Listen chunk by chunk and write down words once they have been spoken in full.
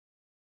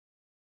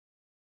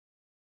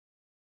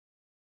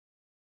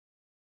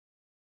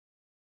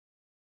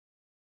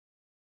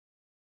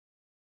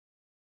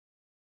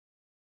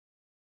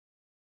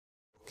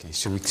Okay,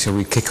 shall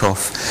we kick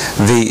off?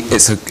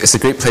 It's a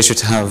great pleasure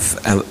to have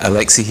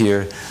Alexei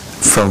here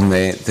from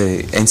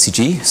the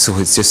NCG. So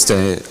it's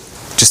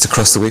just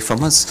across the way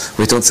from us.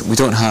 We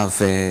don't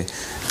have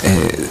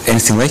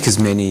anything like as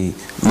many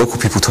local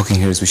people talking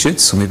here as we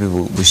should. So maybe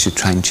we should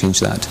try and change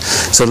that.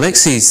 So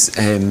Alexei's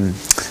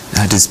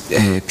had his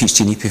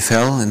PhD in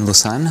EPFL in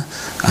Lausanne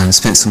and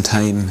spent some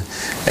time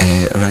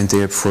around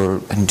there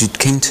before. And you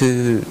came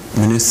to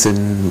Maynooth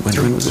in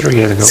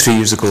 3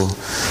 years ago.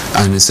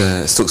 And as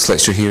a Stokes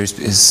lecturer here,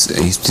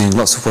 he's doing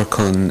lots of work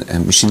on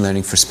machine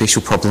learning for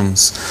spatial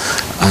problems,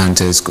 and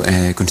is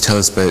going to tell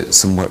us about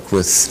some work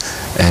with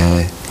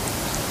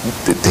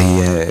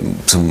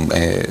some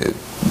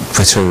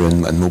Twitter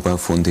and mobile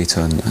phone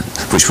data,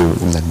 which we'll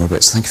learn more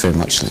about. So thank you very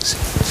much, Alexei.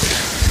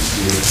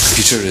 Your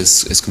computer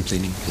is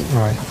complaining.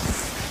 Right.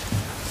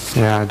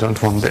 Yeah, I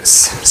don't want this.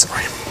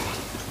 Sorry.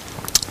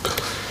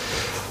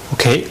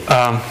 Okay.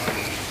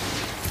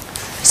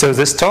 So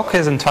this talk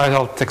is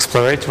entitled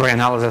Exploratory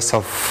Analysis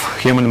of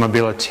Human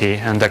Mobility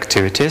and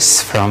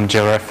Activities from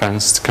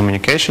Georeferenced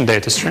Communication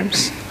Data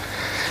Streams.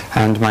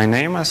 And my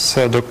name, as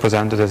Doug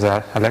presented, is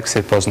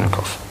Alexei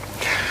Poznikov.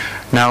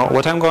 Now,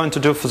 what I'm going to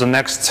do for the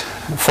next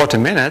 40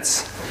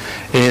 minutes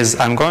is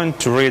I'm going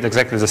to read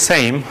exactly the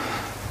same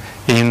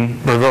in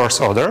reverse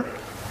order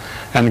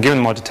and give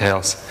more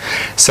details.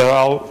 So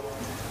I'll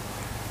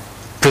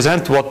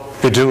present what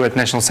we do at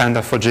National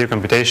Center for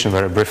Geocomputation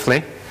very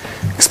briefly,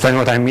 explain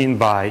what I mean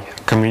by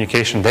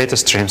communication data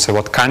stream, so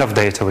what kind of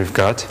data we've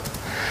got,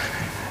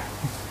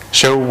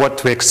 show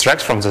what we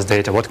extract from this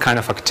data, what kind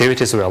of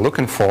activities we are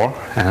looking for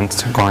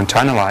and going to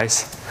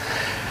analyze.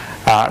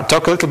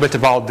 Talk a little bit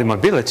about the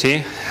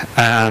mobility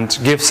and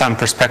give some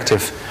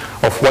perspective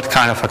of what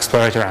kind of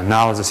exploratory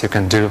analysis you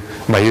can do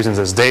by using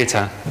this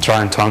data,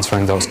 trying to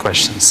answer those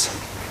questions.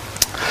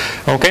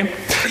 Okay,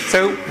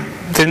 so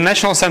the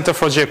National Center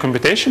for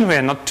Geocomputation, we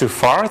are not too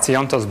far, it's the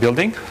Yontas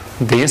building.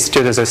 The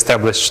institute is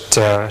established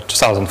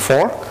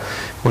 2004.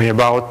 We are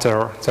about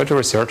 30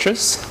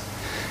 researchers,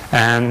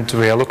 and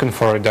we are looking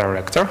for a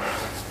director.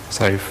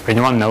 So if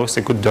anyone knows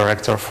a good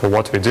director for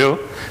what we do,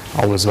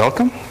 always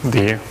welcome.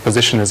 The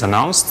position is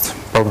announced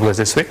probably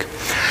this week.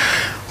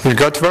 We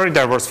got very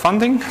diverse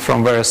funding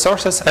from various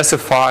sources.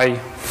 SFI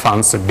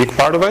funds a big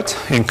part of it,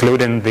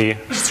 including the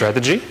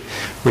strategy,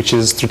 which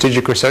is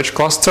Strategic Research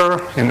Cluster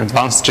in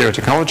Advanced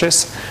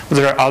Geotechnologies. But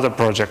there are other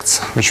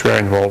projects which we are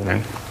involved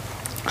in.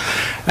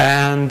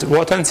 And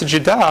what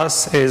NCG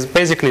does is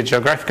basically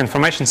geographic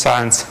information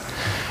science.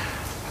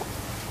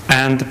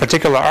 And the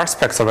particular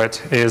aspects of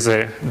it is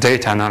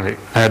data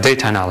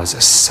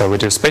analysis. So we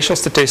do spatial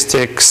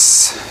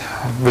statistics,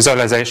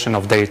 visualization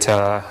of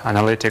data,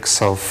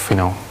 analytics of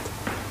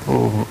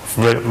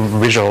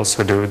visuals.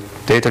 We do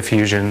data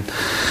fusion,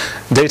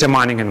 data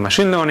mining, and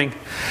machine learning.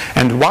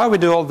 And why we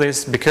do all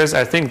this? Because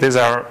I think these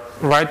are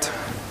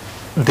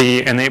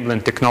the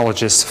enabling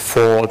technologies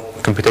for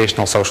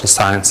computational social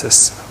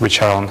sciences,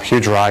 which are on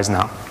huge rise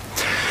now.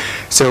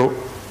 So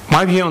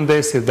my view on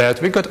this is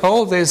that we got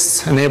all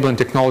these enabling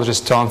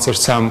technologies to answer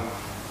some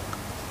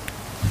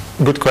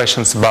good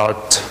questions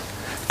about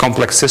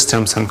complex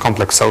systems and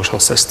complex social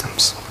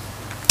systems.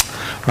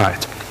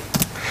 Right.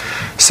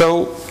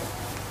 So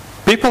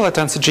people at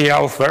NCG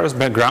are of various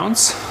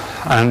backgrounds,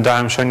 and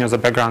I'm showing you the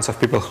backgrounds of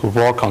people who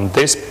work on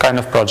this kind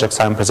of projects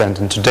I'm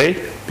presenting today,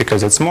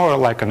 because it's more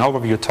like an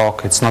overview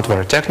talk. It's not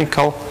very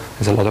technical.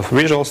 There's a lot of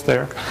visuals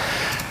there.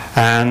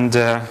 And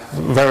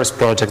various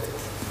projects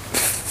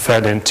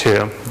fed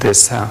into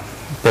this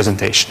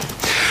presentation.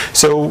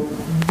 So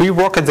we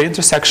work at the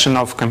intersection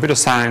of computer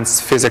science,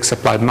 physics,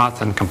 applied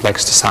math, and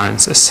complexity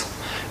sciences.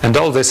 And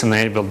all this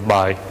enabled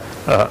by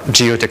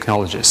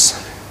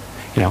geotechnologies.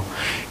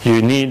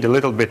 You need a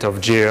little bit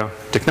of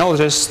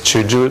geotechnologies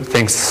to do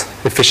things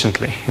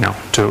efficiently.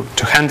 To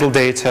handle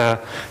data,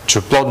 to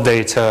plot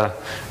data,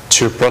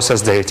 to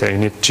process data. You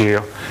need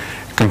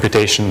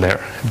geocomputation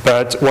there.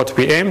 But what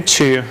we aim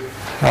to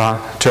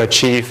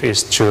achieve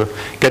is to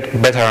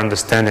get better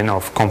understanding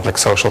of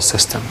complex social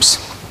systems.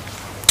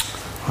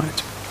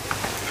 Right.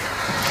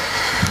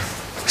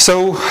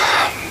 So,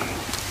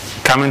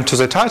 coming to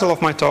the title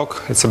of my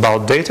talk, it's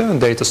about data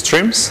and data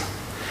streams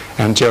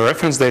and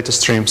georeferenced data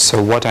streams.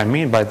 So what I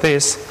mean by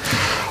this?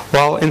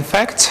 Well, in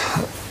fact,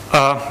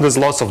 there's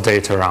lots of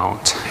data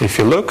around. If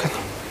you look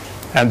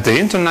at the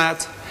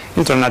internet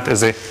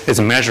is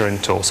a measuring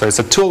tool. So it's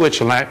a tool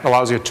which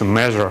allows you to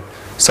measure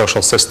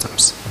social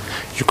systems.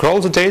 You crawl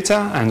the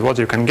data, and what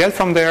you can get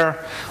from there,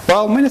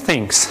 well, many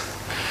things.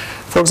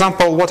 For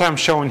example, what I'm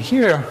showing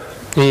here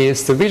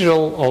is the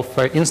visual of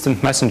an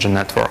instant messenger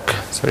network.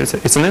 So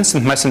it's an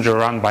instant messenger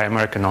run by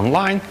American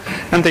Online,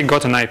 and they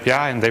got an API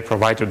and they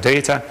provide you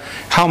data,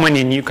 how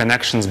many new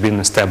connections been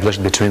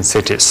established between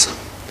cities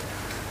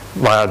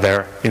via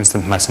their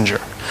instant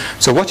messenger.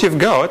 So what you've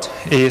got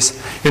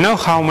is,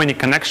 how many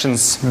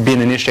connections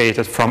been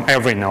initiated from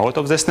every node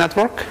of this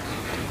network?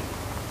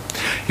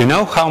 You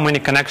know how many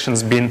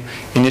connections been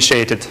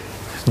initiated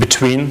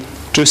between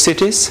two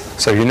cities?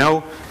 So you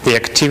know the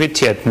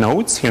activity at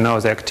nodes, you know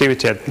the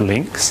activity at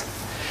links.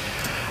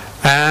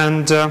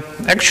 And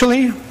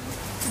actually,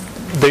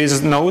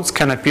 these nodes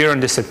can appear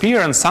and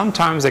disappear, and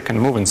sometimes they can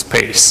move in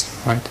space.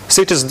 Right?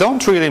 Cities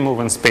don't really move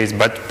in space,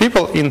 but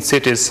people in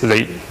cities,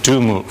 they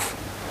do move.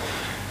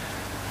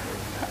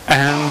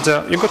 And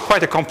you've got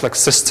quite a complex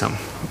system,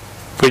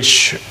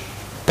 which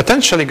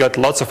potentially got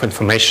lots of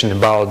information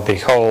about the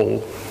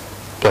whole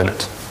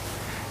planet.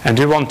 And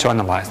we want to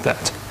analyze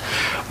that.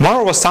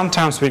 Moreover,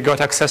 sometimes we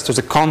got access to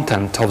the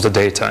content of the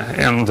data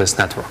in these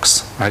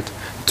networks. Right?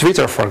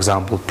 Twitter, for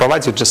example,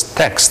 provides you just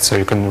text so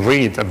you can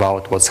read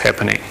about what's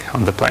happening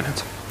on the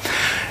planet.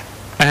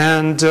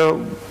 And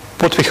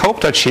what we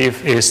hope to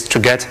achieve is to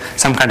get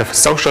some kind of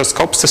social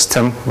scope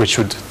system which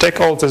would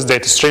take all these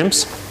data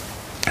streams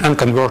and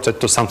convert it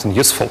to something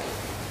useful.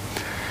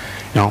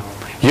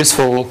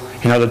 Useful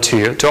in order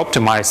to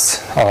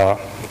optimize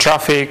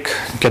traffic,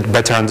 get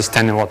better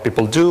understanding what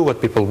people do, what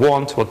people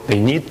want, what they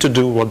need to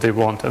do, what they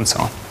want, and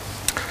so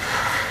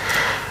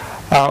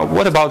on.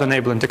 What about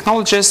enabling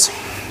technologies?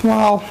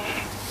 Well,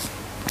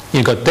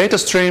 you got data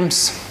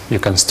streams, you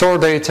can store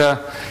data,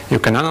 you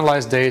can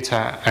analyze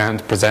data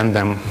and present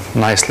them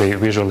nicely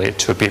visually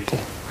to people.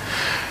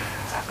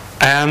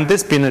 And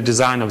this has been a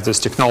design of these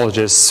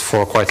technologies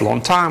for quite a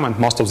long time, and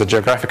most of the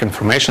geographic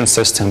information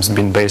systems have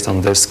been based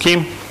on this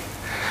scheme.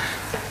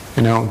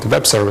 The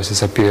web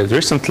services appeared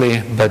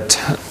recently, but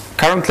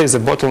currently the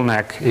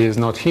bottleneck is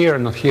not here,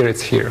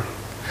 it's here.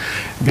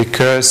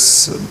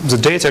 Because the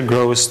data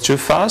grows too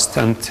fast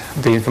and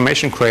the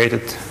information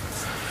created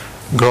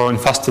growing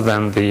faster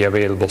than the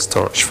available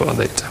storage for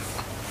the data.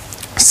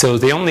 So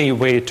the only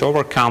way to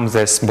overcome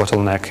this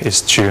bottleneck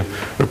is to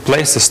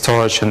replace the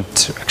storage, and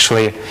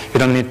actually you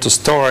don't need to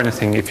store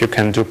anything if you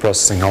can do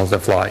processing on the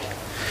fly.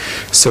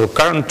 So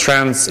current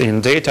trends in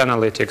data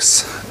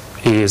analytics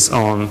is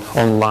on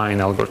online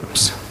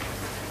algorithms.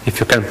 If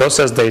you can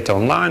process data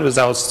online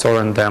without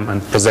storing them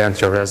and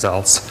present your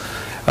results,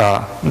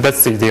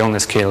 that's the only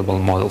scalable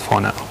model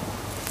for now.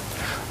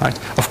 Right?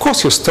 Of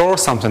course you store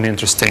something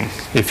interesting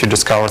if you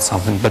discover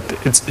something, but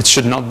it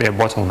should not be a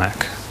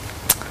bottleneck.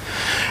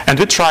 And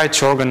we try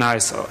to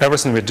organize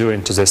everything we do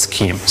into this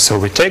scheme. So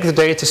we take the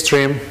data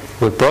stream,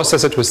 we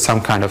process it with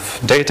some kind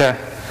of data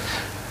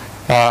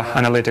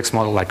analytics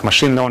model, like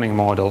machine learning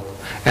model,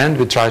 and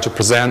we try to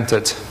present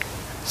it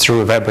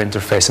through a web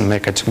interface and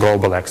make it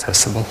globally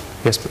accessible.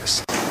 Yes,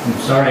 please. I'm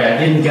sorry, I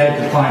didn't get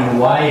the point.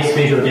 Why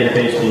spatial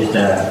database is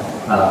the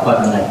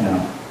bottleneck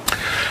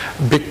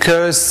now?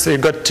 Because you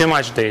got too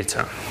much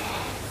data.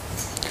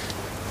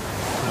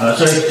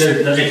 So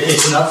if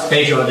it's not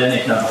spatial, then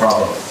it's not a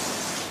problem.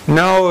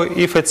 No,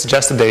 if it's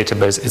just a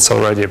database, it's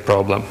already a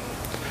problem.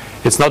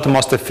 It's not the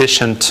most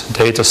efficient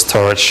data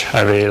storage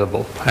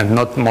available, and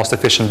not the most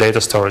efficient data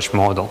storage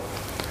model.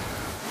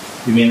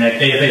 You mean like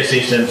database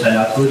systems are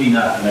not good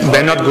enough?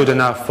 They're not good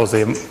enough for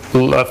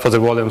the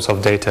volumes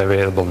of data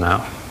available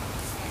now.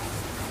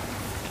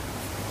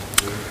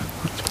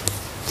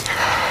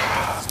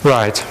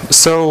 Right.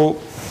 So,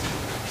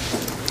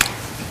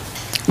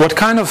 what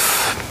kind of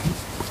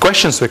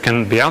questions we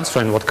can be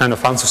answering? What kind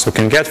of answers we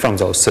can get from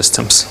those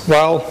systems?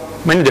 Well,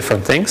 many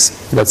different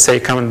things. Let's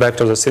say, coming back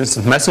to this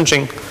instant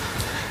messaging.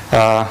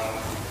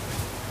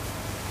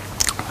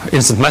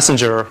 Instant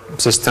messenger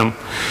system,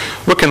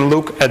 we can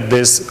look at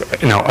these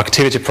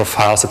activity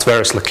profiles at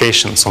various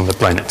locations on the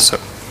planet, so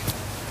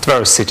at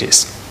various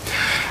cities.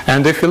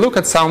 And if you look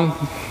at some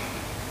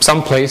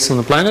place on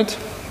the planet,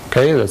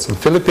 okay, that's in the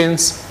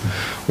Philippines,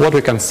 what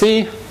we can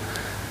see,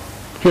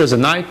 here's a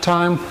night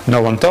time,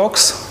 no one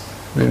talks.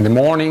 In the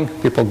morning,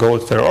 people go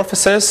to their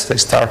offices, they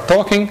start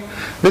talking.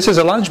 This is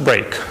a lunch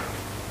break,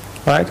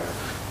 right?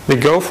 They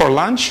go for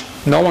lunch,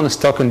 no one is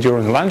talking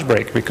during the lunch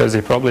break because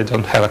they probably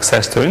don't have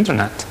access to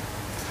internet.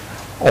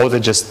 Or they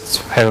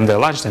just having their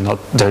lunch,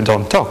 they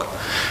don't talk.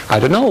 I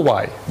don't know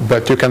why,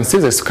 but you can see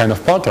this kind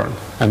of pattern.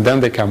 And then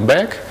they come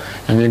back,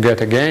 and you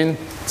get again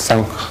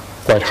some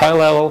quite high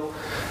level.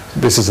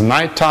 This is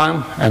night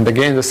time, and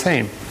again the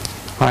same,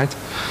 right?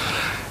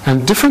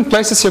 And different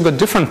places you've got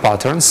different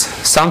patterns.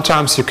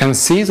 Sometimes you can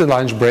see the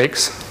lunch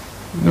breaks,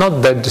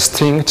 not that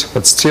distinct,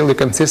 but still you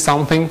can see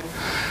something.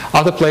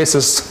 Other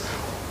places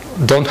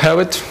don't have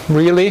it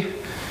really.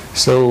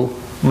 So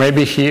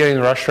maybe here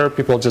in Russia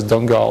people just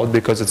don't go out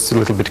because it's a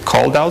little bit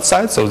cold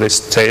outside, so they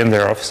stay in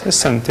their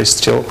offices and they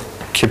still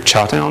keep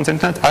chatting on the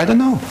internet. I don't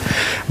know.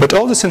 But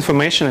all this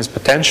information is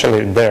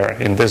potentially there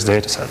in this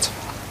data set.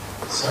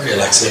 Sorry,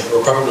 Alexei,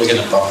 we're probably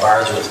going to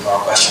bombard you with more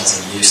questions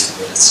than we used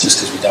to, but it's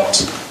just because we don't.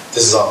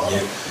 This is all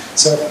new.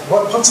 So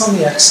what's on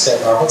the X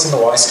scale, or what's on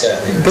the Y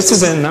scale here? This is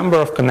the number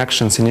of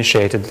connections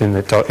initiated in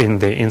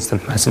the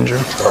instant messenger.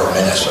 Per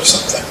minute or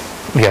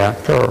something? Yeah,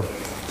 per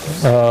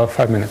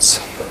 5 minutes.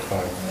 Per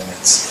 5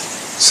 minutes.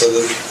 So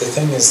the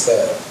thing is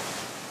that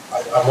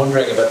I'm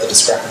wondering about the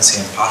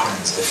discrepancy in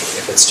patterns,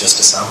 if it's just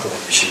a sampling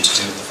issue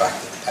to do with the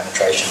fact that the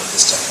penetration of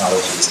this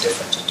technology is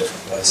different in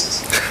different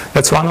places.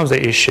 That's one of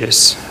the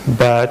issues.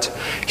 But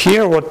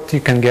here what you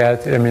can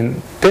get, I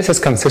mean, this is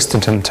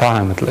consistent in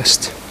time at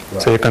least.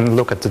 Right. So you can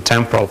look at the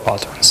temporal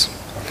patterns.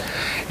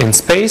 in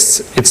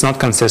space, it's not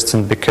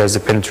consistent because the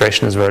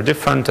penetration is very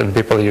different and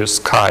people use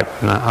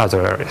Skype in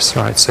other areas,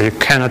 right? So you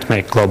cannot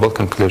make global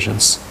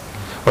conclusions,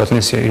 or at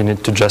least you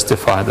need to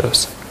justify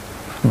those.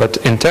 But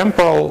in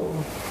temporal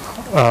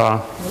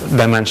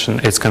dimension,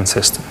 it's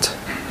consistent.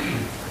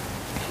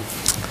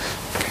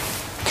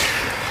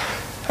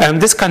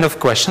 And this kind of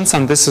questions,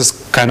 and this is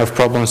kind of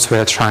problems we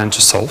are trying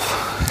to solve,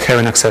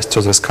 having access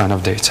to this kind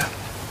of data.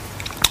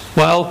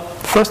 Well,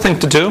 first thing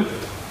to do,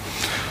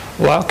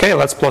 well, okay,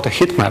 let's plot a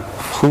heat map.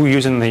 Who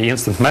using the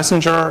instant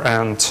messenger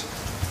and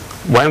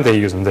when they're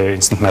using the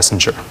instant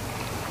messenger.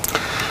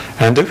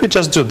 And if we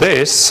just do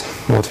this,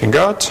 what we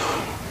got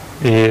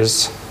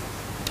is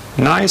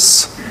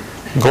nice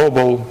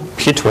global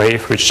heat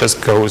wave which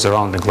just goes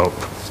around the globe.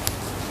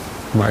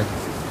 Right.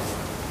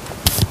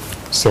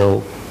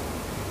 So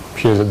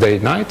here's a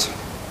day-night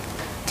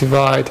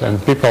divide, and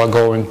people are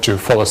going to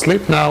fall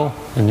asleep now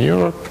in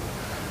Europe,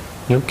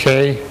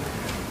 UK.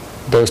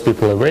 Those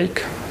people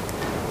awake.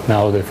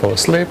 Now they fall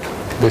asleep.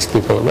 These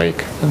people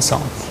awake, and so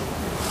on.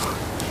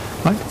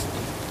 Right?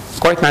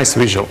 Quite nice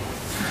visual.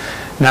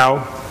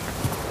 Now,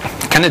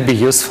 can it be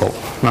useful?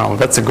 Now,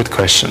 that's a good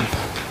question.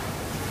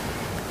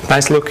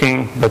 Nice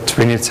looking, but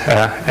we need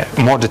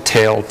more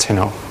detailed,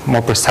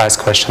 more precise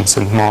questions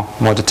and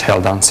more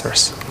detailed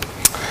answers.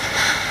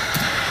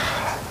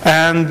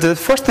 And the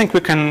first thing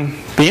we can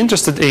be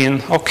interested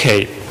in,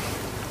 okay,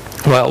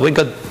 well, we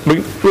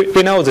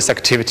know this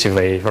activity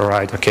wave, all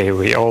right? Okay,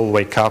 we all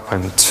wake up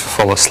and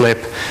fall asleep,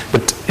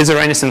 but is there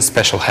anything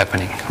special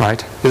happening,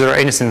 right? Is there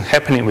anything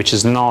happening which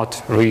is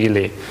not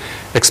really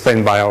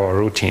explained by our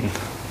routine,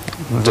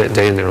 the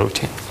daily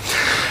routine?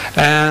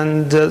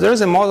 And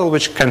there's a model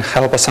which can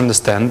help us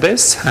understand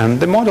this, and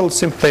the model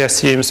simply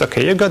assumes,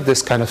 okay, you got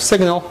this kind of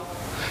signal,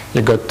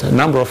 you got a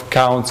number of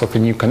counts of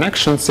new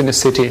connections in a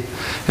city,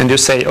 and you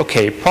say,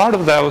 okay, part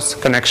of those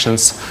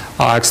connections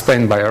are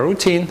explained by a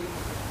routine,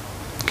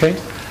 okay,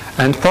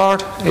 and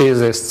part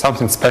is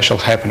something special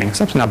happening,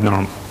 something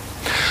abnormal.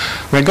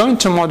 We're going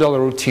to model a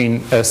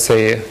routine as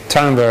a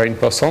time-varying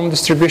Poisson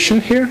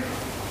distribution here,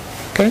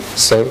 okay,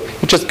 so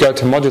you just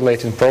got a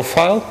modulating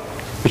profile,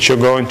 which you're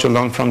going to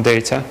learn from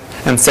data,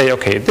 and say,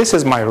 okay, this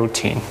is my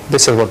routine,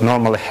 this is what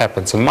normally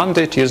happens on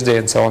Monday, Tuesday,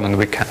 and so on, and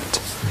weekend.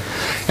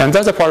 And the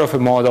other part of a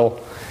model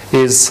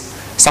is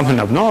something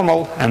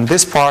abnormal, and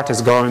this part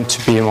is going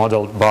to be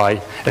modeled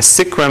by a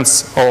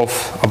sequence of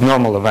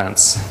abnormal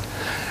events.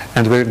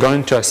 And we're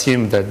going to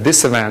assume that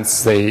these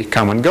events, they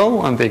come and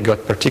go, and they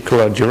got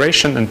particular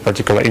duration and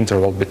particular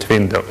interval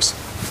between those.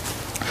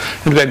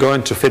 And we're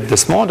going to fit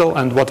this model,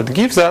 and what it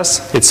gives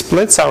us, it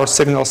splits our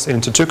signals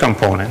into two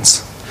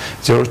components,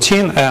 the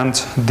routine and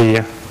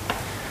the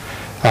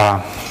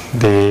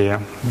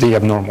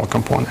abnormal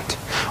component.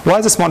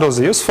 Why this model is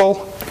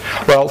useful?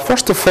 Well,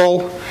 first of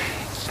all,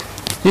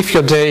 if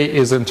your day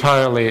is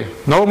entirely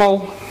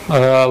normal,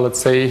 let's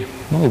say,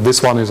 well,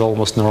 this one is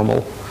almost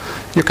normal,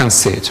 you can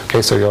see it.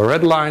 Okay, so your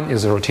red line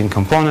is the routine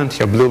component,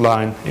 your blue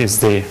line is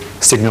the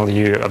signal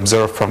you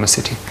observe from a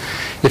city.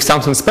 If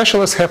something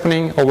special is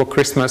happening over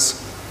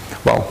Christmas,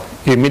 well,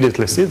 you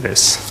immediately see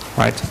this,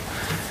 right?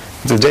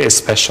 The day is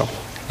special.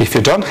 If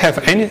you don't have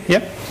any, yeah?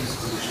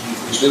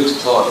 Which looked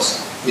at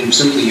plots,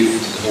 simply you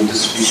put the whole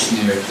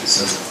distribution there, it's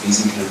a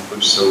Bayesian kind of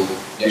approach, so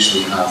you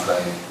actually have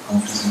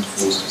confidence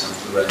intervals,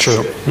 for example.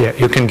 True. Yeah,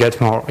 you can get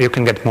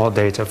more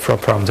data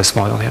from this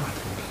model. Yeah.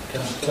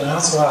 Can I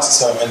also ask?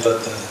 So I mean, the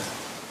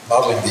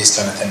modeling these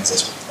kind of things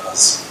as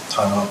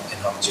time in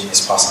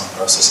homogeneous Poisson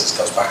processes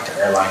goes back to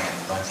Erlang in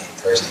the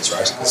 1930s,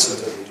 right? So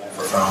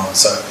for phones.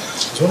 So I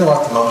was wondering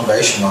what the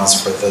motivation was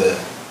for the,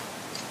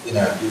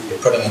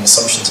 you're putting in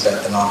assumptions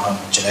about the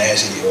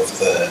non-homogeneity of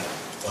the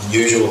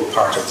unusual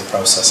part of the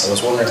process. I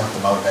was wondering what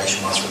the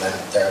motivation was for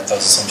those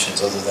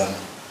assumptions, other than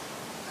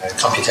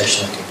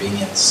computational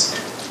convenience,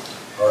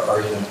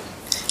 or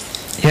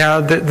Yeah,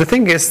 the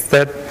thing is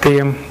that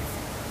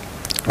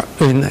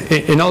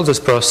in all this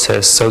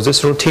process, so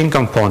this routine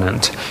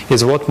component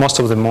is what most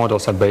of the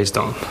models are based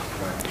on,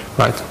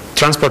 right?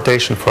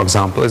 Transportation, for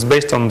example, is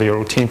based on the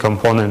routine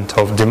component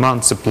of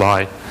demand,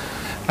 supply,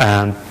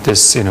 and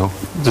this,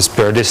 this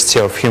periodicity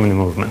of human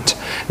movement.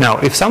 Now,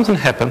 if something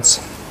happens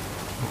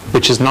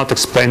which is not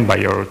explained by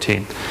your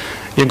routine,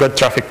 you got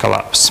traffic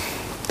collapse.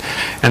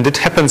 And it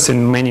happens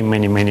in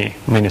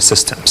many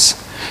systems.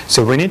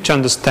 So we need to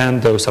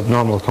understand those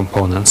abnormal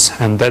components,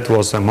 and that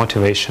was the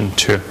motivation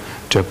to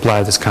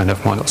apply this kind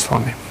of models for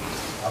me.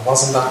 And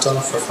wasn't that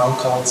done for phone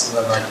calls in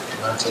the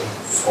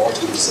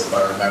 1940s, if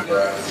I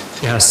remember?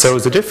 Yeah, so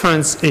the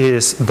difference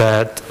is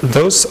that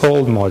those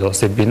old models,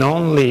 they've been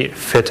only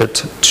fitted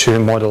to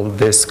model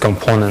this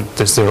component,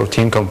 this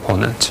routine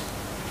component,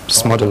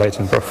 just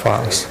modulating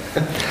profiles.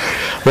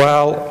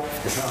 Well,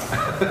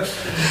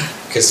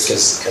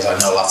 because I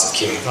know lots of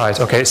queuing. Right,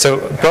 okay, so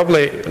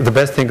probably the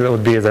best thing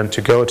would be then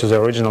to go to the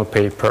original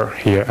paper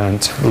here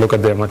and look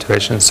at their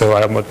motivation, so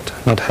I would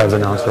not have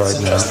an answer right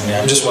now.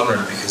 Yeah, I'm just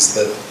wondering, because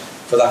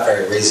for that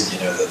very reason,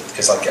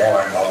 because like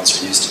Erlang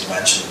models are used to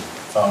dimension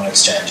phone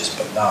exchanges,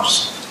 but not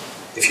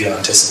if you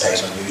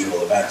anticipate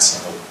unusual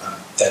events, and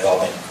they've all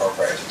been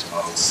incorporated into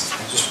models. I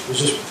was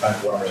just kind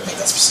of wondering about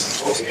that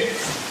specific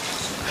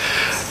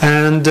case.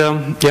 And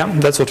yeah,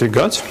 that's what we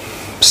got.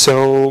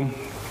 So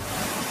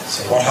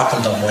what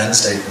happened on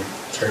Wednesday, the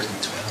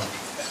 13th?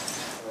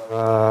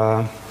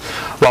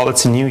 Well,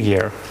 it's a new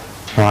year,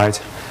 right?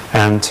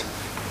 And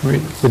we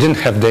didn't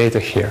have data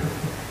here.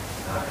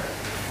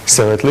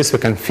 So at least we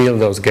can fill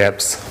those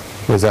gaps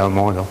with our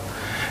model.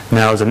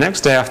 Now, the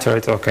next day after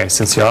it, okay,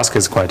 since you ask,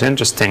 it's quite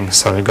interesting.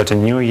 So we got a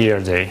New Year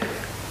day.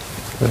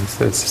 It's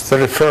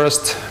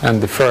 31st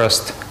and the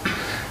 1st.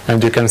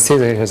 And you can see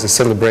that it has a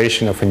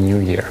celebration of a new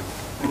year.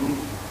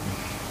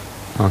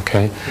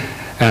 Okay.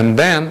 And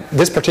then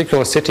this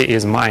particular city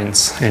is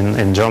Mainz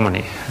in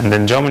Germany. And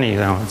in Germany,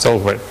 it's all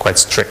quite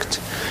strict.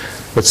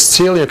 But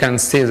still you can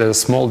see there's a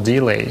small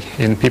delay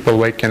in people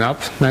waking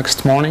up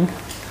next morning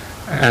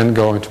and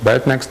going to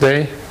bed next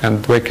day,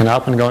 and waking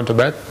up and going to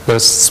bed.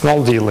 There's a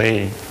small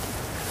delay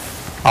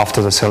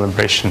after the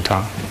celebration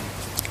time.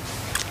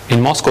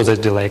 In Moscow, the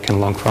delay can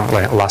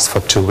last for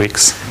 2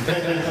 weeks.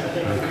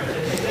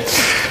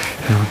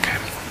 Okay.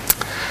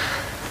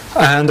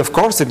 And of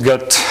course, it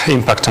got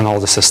impact on all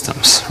the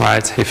systems,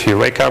 right? If you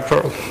wake up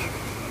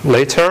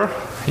later,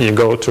 you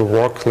go to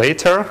work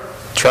later,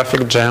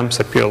 traffic jams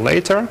appear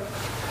later,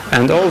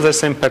 and all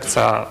these impacts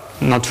are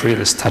not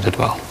really studied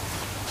well.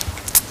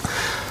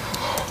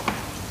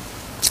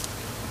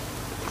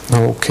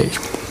 Okay.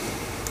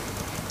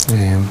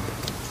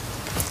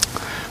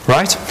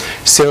 Right.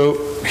 So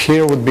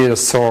here would be the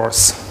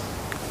source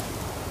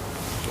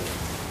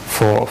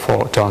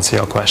to answer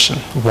your question.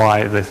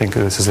 Why they think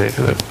this is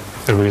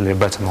a really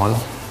better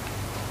model.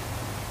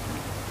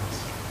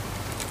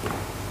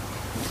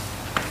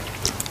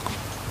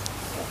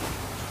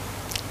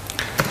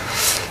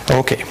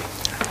 Okay.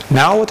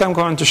 Now what I'm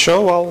going to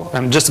show, well,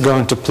 I'm just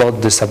going to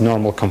plot this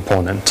abnormal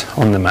component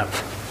on the map.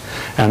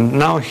 And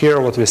now here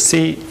what we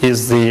see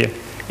is the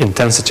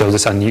intensity of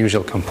this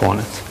unusual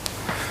component.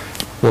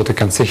 What you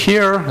can see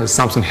here is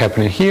something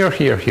happening here,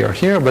 here, here,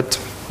 here, but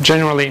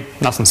generally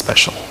nothing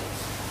special.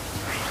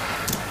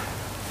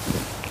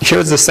 Here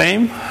it's the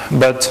same,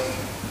 but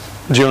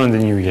during the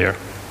new year.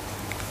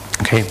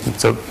 Okay,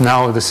 so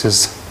now this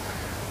is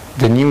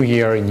the new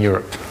year in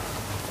Europe,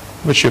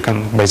 which you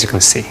can basically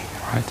see,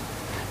 right?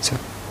 So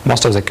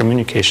most of the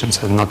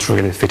communications are not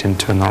really fit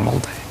into a normal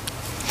day.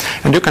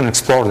 And you can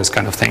explore these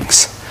kind of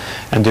things.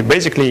 And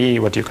basically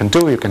what you can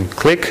do, you can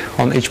click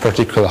on each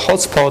particular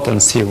hotspot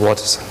and see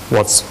what's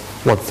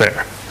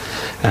there.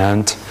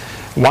 And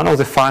one of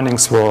the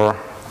findings were,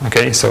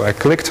 okay, so I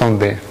clicked on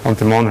the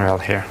monorail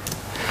here.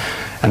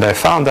 And I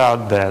found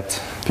out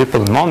that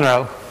people in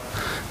Montreal,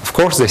 of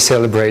course they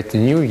celebrate the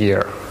New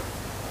Year,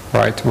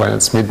 right, when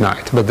it's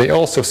midnight. But they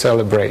also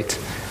celebrate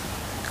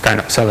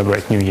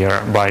New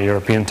Year by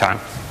European time.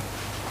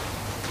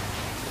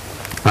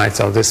 Right,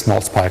 so this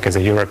small spike is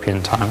a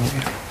European time.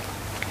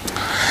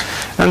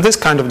 And this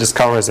kind of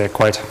discoveries are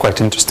quite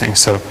interesting.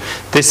 So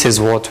this is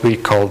what we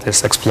call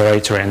this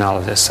exploratory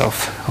analysis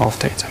of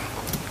data.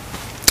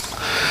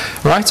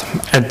 Right,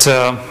 at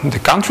the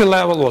country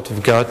level, what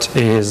we've got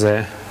is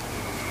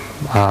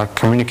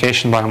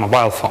communication by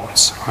mobile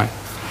phones, right?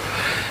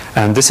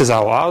 And this is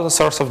our other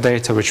source of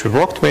data which we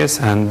worked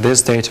with, and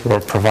this data were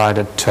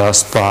provided to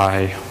us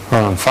by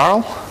Ronan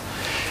Farrell.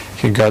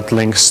 He got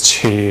links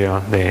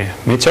to the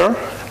meter,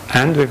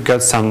 and we've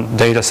got some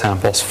data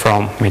samples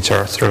from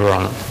meter through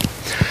Ronan.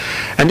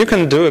 And you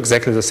can do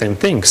exactly the same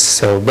things.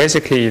 So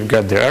basically you've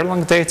got the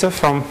Erlang data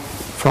from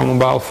a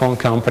mobile phone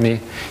company.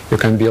 You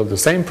can build the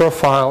same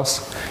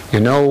profiles.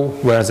 You know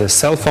where the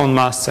cell phone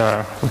masts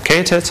are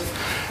located.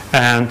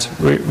 And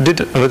we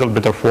did a little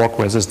bit of work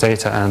with this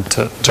data, and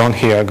John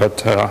here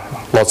got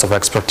lots of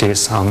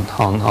expertise on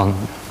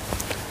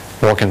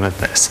working with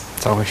this.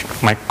 So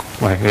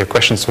your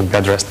questions would be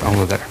addressed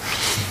over there.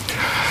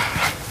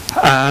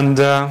 And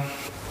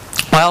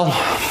well,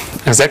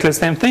 exactly the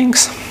same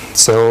things.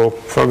 So,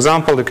 for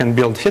example, you can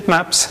build heat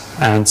maps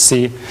and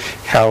see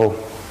how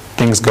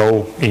things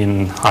go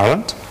in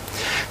Ireland.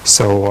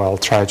 So I'll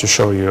try to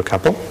show you a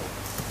couple.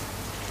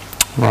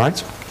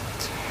 Right.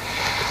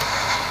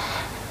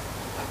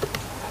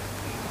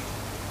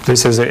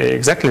 This is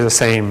exactly the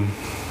same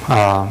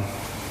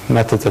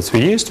method that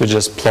we used. We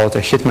just plot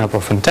a heat map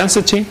of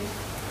intensity.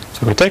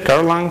 So we take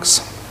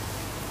Erlangs,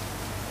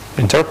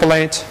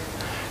 interpolate,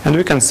 and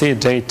we can see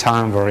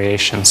daytime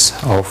variations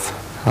of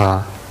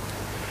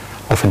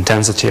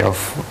intensity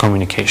of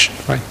communication,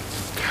 right?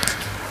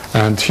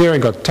 And here we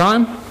got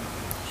time,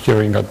 here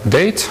we got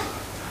date,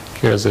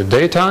 here's the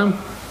daytime,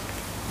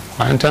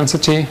 high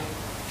intensity,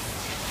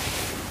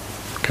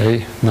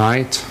 okay,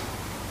 night.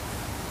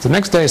 The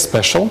next day is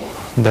special.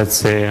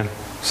 That's the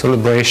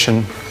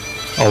celebration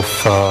of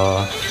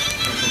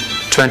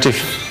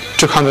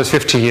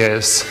 250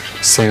 years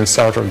since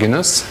Arthur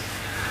Guinness,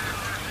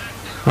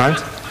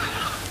 right?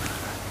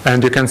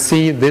 And you can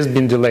see this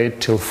been delayed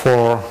till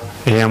 4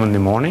 a.m. in the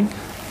morning.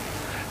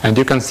 And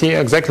you can see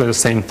exactly the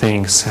same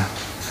things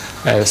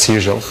as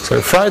usual. So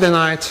Friday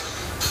night,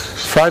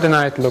 Friday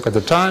night, look at the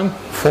time,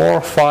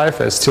 4, 5,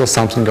 there's still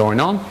something going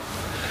on.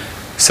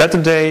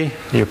 Saturday,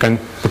 you can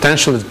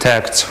potentially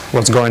detect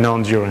what's going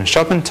on during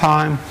shopping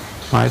time,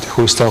 right?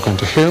 Who's talking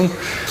to whom.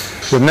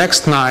 The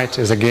next night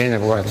is again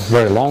a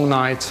very long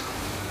night.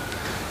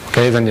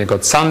 Okay, then you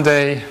got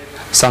Sunday.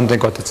 Sunday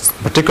got a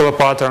particular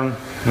pattern,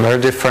 very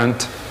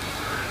different.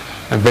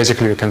 And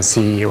basically you can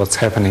see what's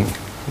happening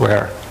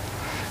where.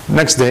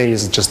 Next day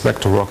is just back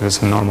to work.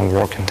 It's a normal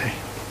working day.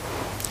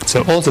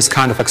 So all this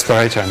kind of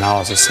exploratory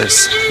analysis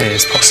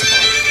is possible.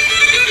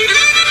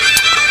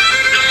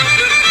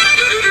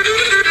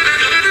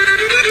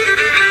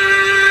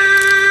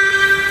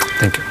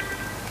 Thank you.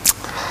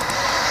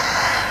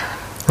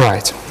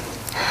 Right.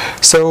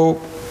 So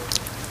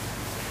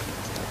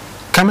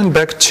coming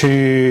back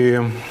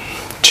to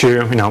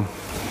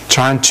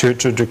trying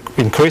to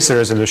increase the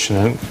resolution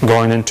and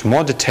going into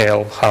more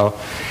detail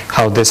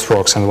how this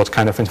works and what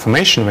kind of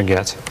information we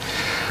get.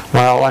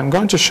 Well, I'm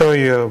going to show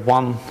you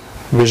one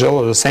visual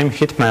of the same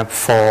heat map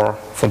for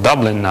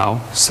Dublin now.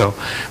 So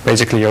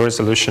basically your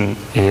resolution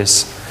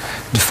is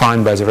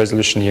defined by the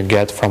resolution you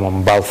get from a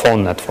mobile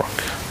phone network.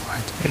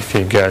 Right? If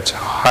you get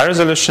high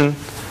resolution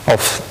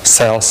of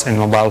cells in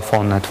mobile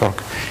phone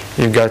network,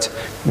 you get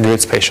good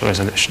spatial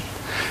resolution.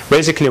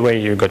 Basically, where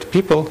you got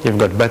people, you've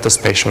got better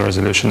spatial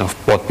resolution of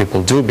what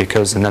people do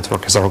because the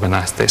network is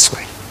organized this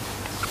way.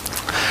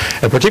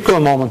 A particular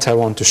moment I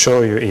want to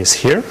show you is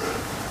here.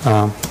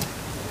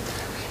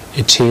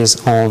 It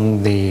is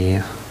on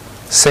the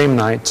same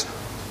night,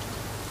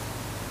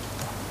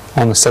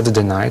 on a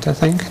Saturday night, I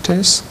think it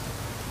is.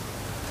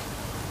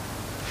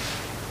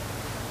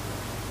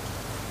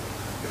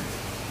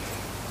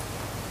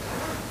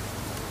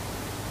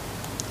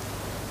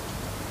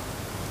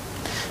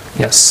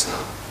 Yes,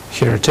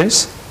 here it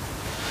is.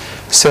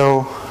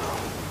 So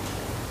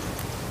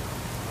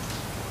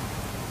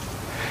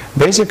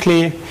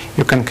basically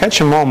you can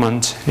catch a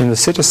moment in the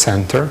city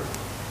center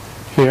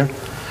here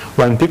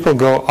when people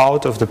go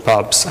out of the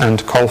pubs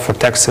and call for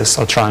taxis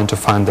or trying to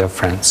find their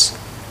friends.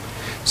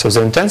 So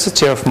the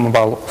intensity of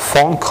mobile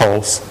phone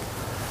calls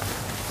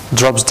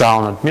drops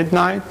down at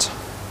midnight,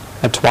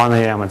 at 1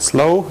 a.m. it's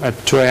low, at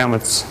 2 a.m.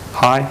 it's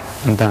high,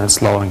 and then it's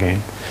low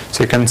again.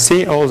 So you can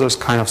see all those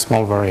kind of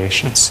small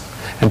variations.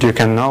 And you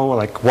can know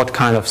like what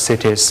kind of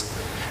cities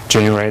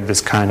generate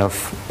this kind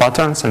of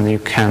patterns, and you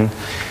can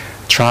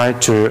try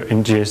to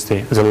induce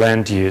the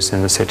land use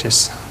in the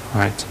cities,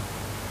 right?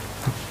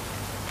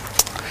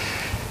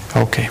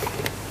 Okay.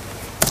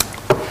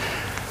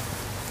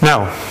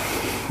 Now,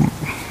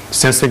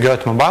 since we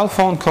got mobile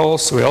phone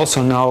calls, we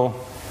also know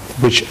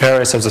which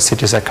areas of the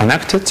cities are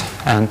connected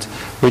and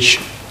which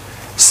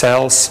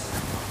cells,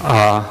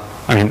 how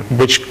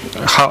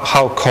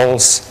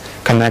calls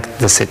connect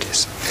the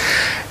cities.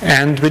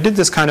 And we did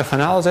this kind of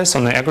analysis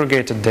on the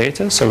aggregated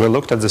data. So we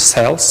looked at the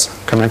cells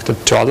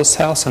connected to other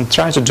cells and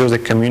tried to do the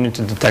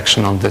community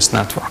detection on this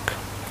network.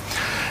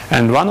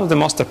 And one of the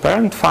most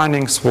apparent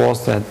findings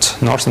was that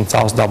North and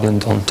South Dublin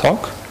don't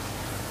talk.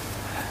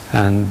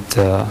 And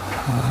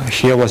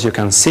here what you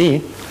can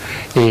see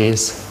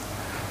is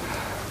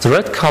the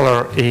red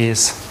color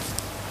is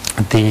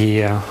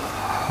the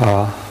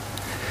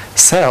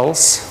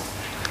cells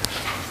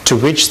to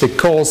which the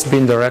calls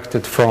being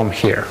directed from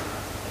here,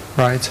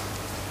 right?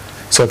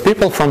 So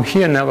people from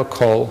here never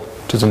call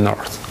to the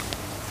north.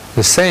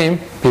 The same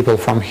people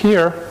from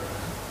here,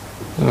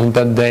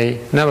 that they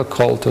never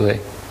call to the,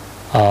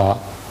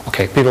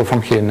 people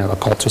from here never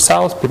call to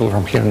south, people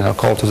from here never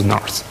call to the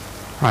north,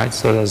 right?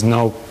 So there's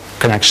no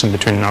connection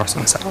between north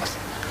and south,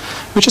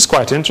 which is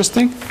quite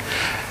interesting.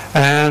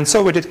 And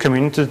so we did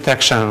community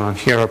detection, and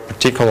here a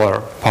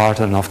particular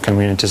pattern of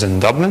communities in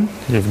Dublin.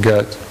 You've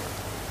got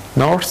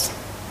north,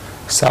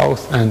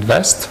 south and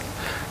west,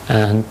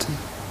 and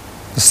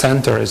the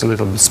center is a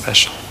little bit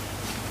special.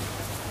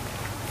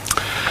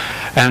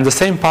 And the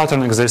same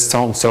pattern exists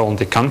also on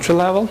the country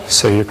level,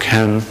 so you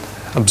can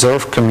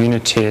observe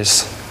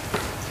communities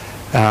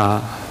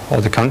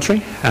of the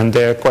country, and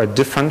they're quite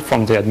different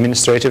from the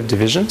administrative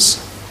divisions,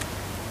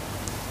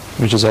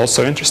 which is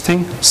also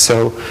interesting.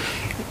 So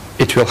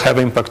it will have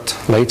impact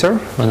later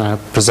when I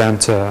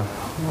present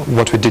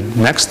what we did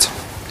next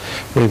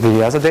with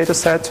the other data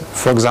set.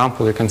 For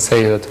example, you can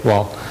say that,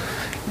 well,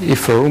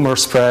 if a rumor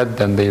spread,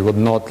 then they would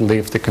not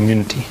leave the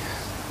community,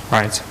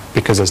 right?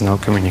 Because there's no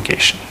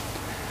communication.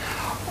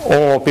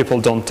 Or people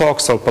don't talk,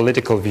 so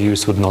political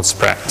views would not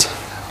spread,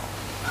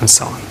 and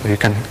so on. You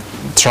can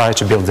try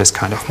to build this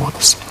kind of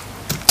models.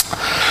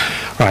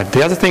 Right,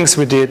 the other things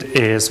we did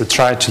is we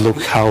tried to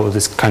look how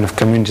this kind of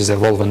communities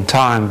evolve in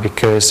time,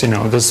 because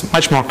there's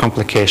much more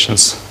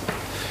complications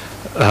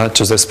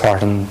to this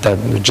pattern that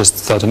we just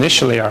thought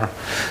initially are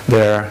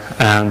there,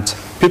 and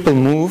people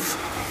move,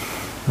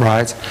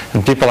 right?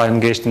 And people are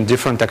engaged in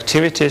different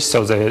activities,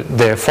 so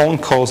their phone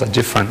calls are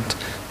different.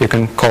 You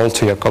can call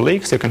to your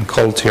colleagues, you can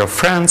call to your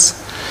friends,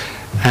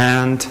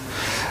 and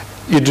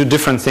you do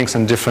different things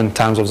in different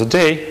times of the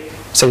day.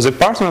 So the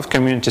pattern of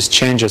communities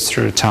changes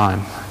through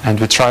time, and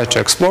we try to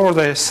explore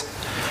this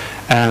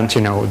and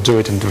do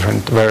it in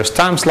different various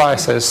time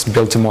slices,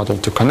 build a model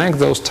to connect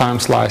those time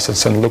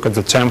slices, and look at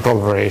the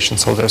temporal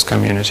variations of those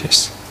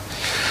communities.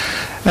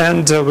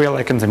 And we're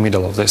like in the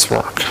middle of this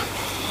work.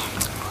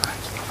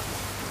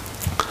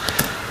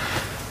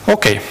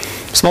 Okay,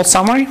 small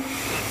summary.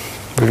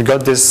 We've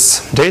got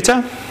this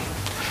data.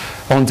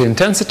 On the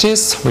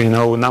intensities, we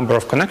know number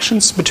of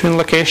connections between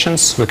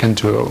locations. We can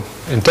do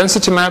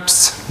intensity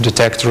maps,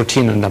 detect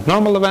routine and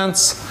abnormal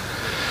events.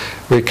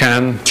 We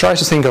can try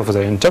to think of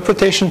the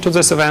interpretation to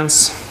these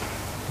events.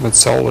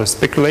 It's always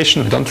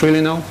speculation. We don't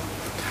really know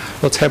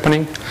what's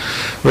happening.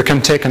 We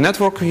can take a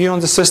network view on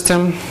the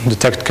system,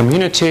 detect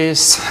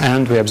communities,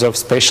 and we observe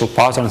spatial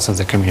patterns in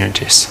the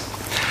communities.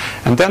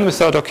 And then we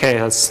thought, okay,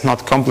 that's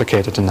not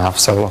complicated enough,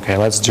 so okay,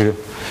 let's do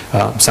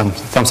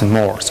something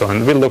more. So,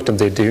 and we looked at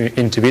the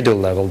individual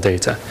level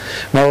data.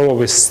 Moreover,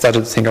 we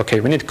started to think,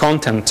 okay, we need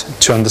content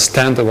to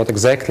understand what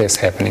exactly is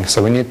happening.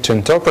 So we need to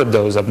interpret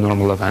those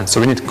abnormal events. So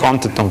we need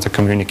content on the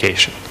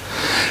communication.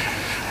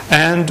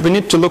 And we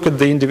need to look at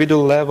the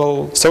individual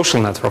level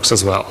social networks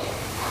as well,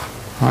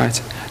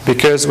 right?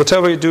 Because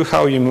whatever you do,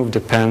 how you move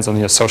depends on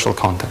your social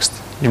context.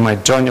 You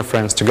might join your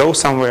friends to go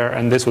somewhere,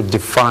 and this would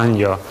define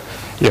your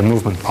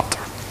movement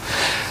pattern.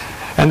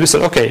 And we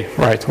said, okay,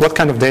 right, what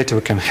kind of data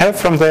we can have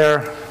from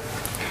there?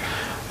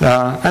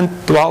 And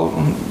well,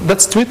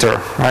 that's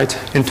Twitter, right?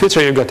 In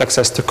Twitter, you got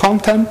access to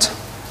content.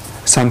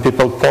 Some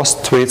people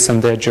post tweets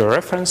and they're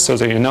georeferenced so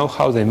that you know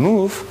how they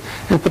move.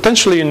 And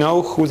potentially you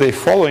know who they're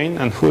following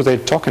and who they're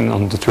talking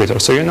on the Twitter.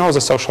 So you know the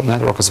social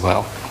network as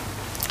well.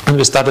 And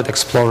we started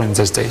exploring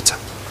this data.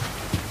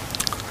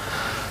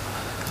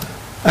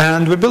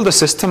 And we built a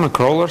system, a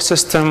crawler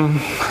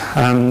system,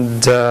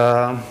 and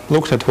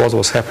looked at what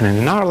was happening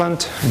in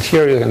Ireland. And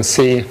here you can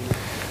see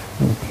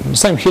the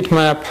same heat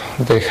map,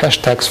 the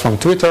hashtags from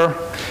Twitter.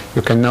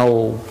 You can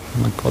know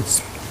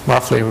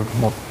roughly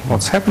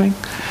what's happening.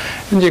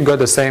 And you got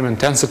the same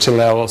intensity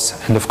levels.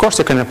 And of course,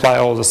 you can apply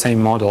all the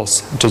same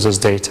models to this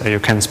data.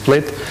 You can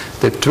split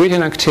the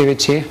tweeting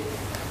activity.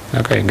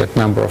 Okay, you got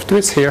number of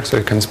tweets here, so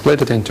you can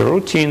split it into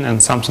routine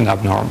and something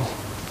abnormal.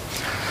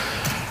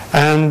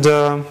 And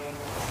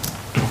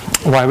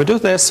why we do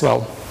this?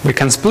 Well, we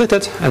can split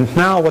it, and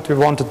now what we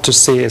wanted to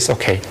see is,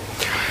 okay,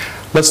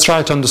 let's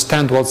try to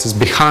understand what is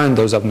behind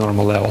those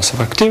abnormal levels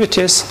of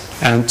activities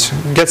and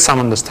get some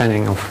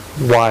understanding of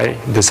why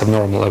these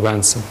abnormal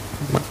events,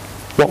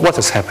 what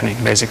is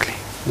happening, basically,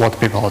 what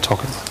people are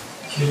talking about.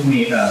 Excuse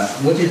me,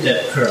 what is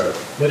that curve?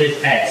 What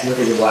is X? What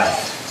is Y?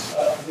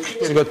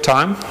 We've got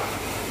time.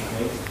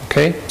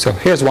 Okay, so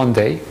here's 1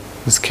 day.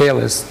 The scale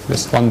is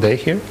this 1 day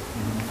here.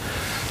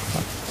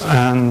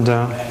 And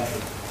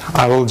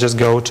I will just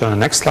go to the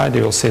next slide.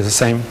 You will see the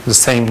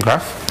same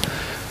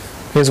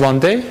graph. Here's 1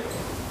 day.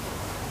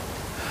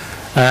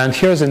 And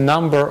here's the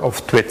number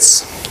of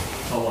tweets.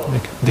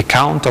 The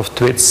count of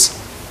tweets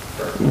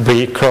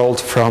we crawled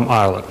from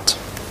Ireland.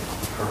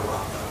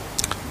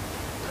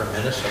 Per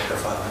minute or per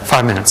 5 minutes?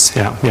 5 minutes,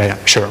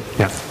 yeah, sure,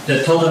 yeah.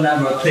 The total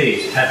number of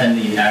tweets happened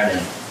in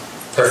Ireland?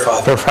 Per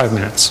 5 Per 5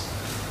 minutes.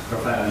 Per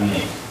 5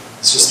 minutes.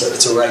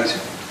 It's a rate.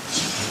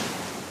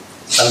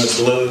 And the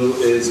blue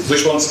is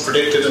which one's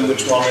predicted and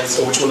which one is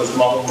the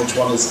model and which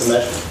one is the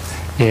measured?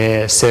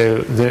 Yeah, so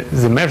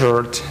the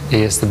measured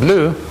is the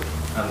blue.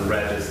 And the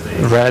red is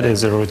the Red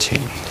is the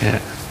routine. Yeah.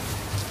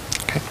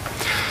 Okay.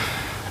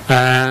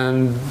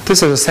 And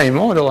this is the same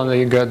model, and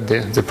you got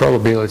the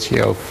probability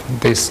of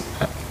this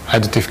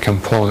additive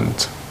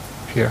component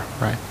here,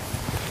 right?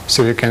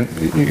 So you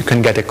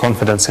can get a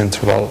confidence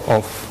interval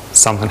of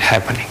something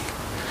happening.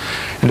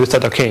 And we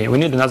thought, okay, we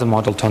need another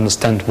model to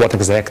understand what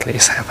exactly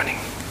is happening.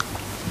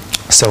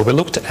 So we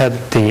looked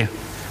at the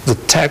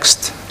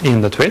text in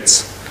the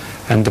tweets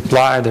and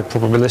applied a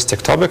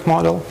probabilistic topic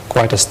model,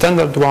 quite a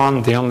standard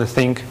one. The only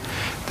thing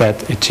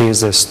that it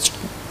is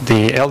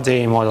the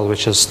LDA model,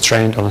 which is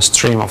trained on a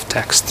stream of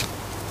text.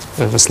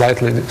 There's a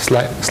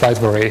slight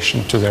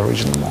variation to the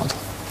original model.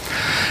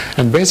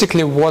 And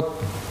basically what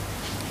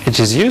it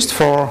is used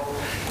for,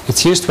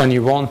 it's used when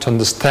you want to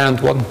understand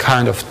what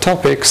kind of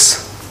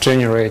topics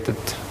generated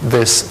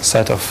this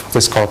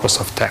corpus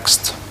of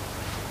text.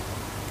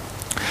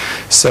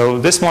 So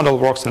this model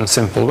works in a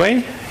simple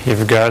way.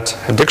 You've got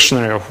a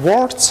dictionary of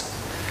words,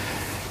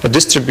 a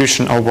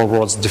distribution over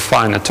words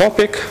define a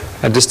topic,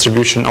 a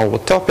distribution over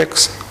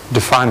topics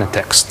define a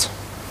text.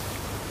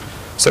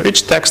 So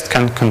each text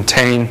can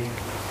contain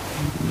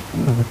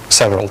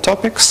several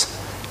topics.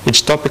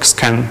 Each topics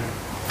can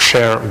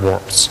share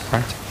words,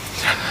 right?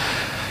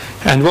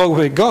 And what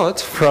we got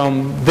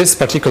from this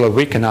particular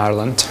week in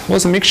Ireland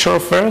was a mixture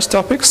of various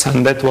topics,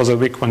 and that was a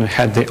week when we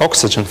had the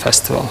Oxygen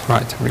Festival,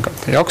 right? We got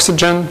the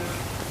Oxygen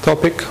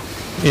topic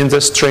in the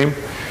stream.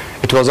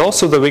 It was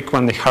also the week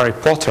when the Harry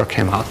Potter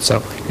came out,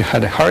 so you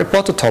had a Harry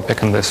Potter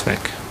topic in this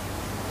week.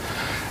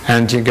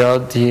 And you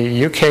got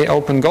the UK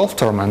Open Golf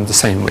Tournament the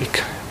same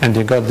week, and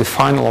you got the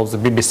final of the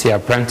BBC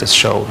Apprentice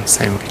show the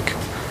same week.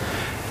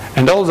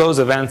 And all those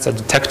events are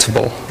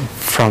detectable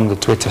from the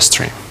Twitter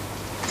stream.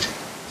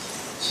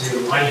 So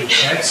why you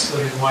text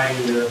or why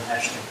you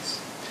hashtags?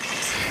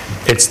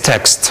 It's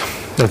text,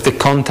 that's the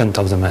content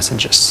of the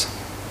messages.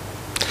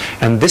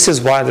 And this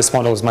is why this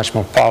model is much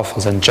more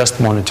powerful than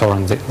just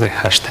monitoring the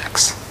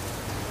hashtags.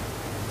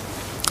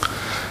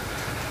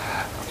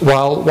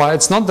 Well, why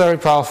it's not very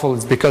powerful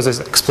is because it's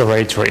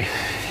exploratory.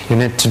 You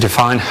need to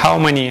define how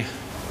many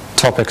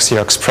topics you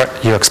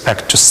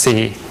expect to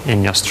see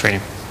in your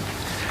stream.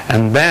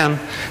 And then,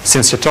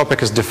 since your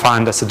topic is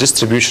defined as a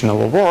distribution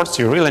of words,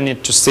 you really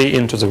need to see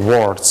into the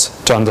words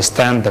to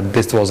understand that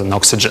this was an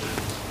oxygen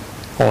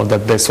or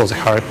that this was a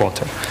Harry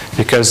Potter.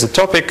 Because the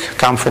topic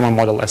comes from a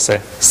model as a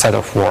set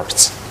of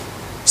words.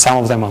 Some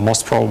of them are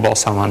most probable,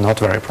 some are not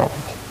very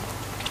probable.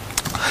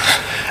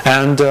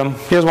 And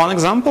here's one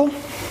example.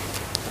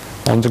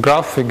 On the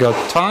graph we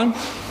got time,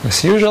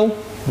 as usual,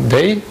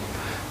 day,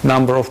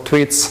 number of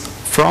tweets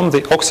from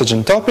the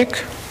oxygen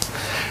topic,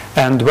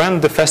 and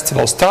when the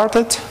festival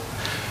started,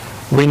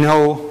 we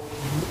know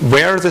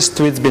where this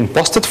tweet's been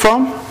posted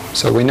from,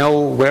 so we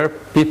know where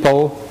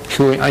people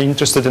who are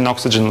interested in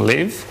oxygen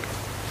live.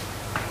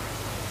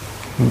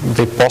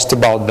 They post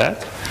about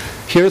that.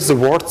 Here's the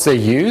words they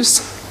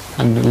use,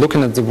 and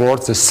looking at the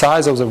words, the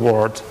size of the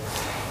word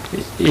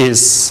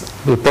is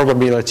the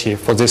probability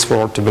for this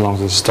word to belong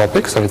to this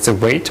topic, so it's the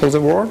weight of the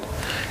word.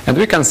 And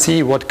we can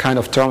see what kind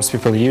of terms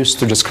people use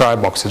to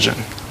describe oxygen,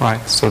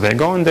 right? So they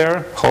go in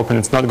there, hoping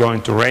it's not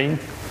going to rain.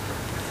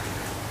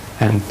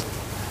 And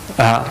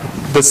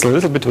that's a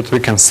little bit what we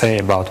can say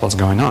about what's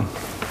going on,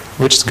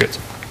 which is good.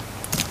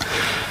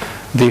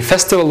 The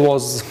festival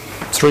was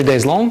 3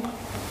 days long,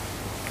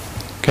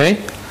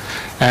 okay?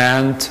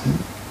 And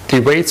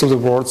the weights of the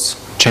words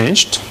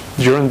changed.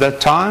 During that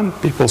time,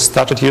 people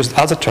started to use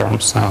other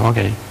terms. Now,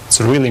 okay,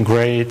 it's really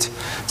great.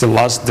 The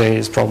last day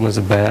is probably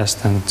the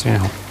best, and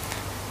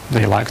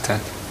they like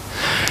that.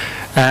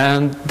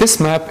 And this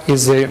map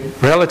is the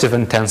relative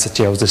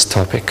intensity of this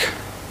topic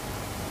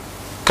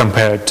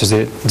compared to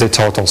the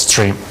total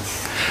stream.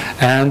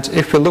 And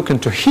if we look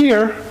into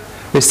here,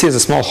 we see the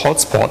small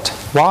hotspot.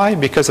 Why?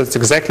 Because it's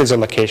exactly the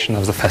location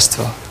of the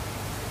festival.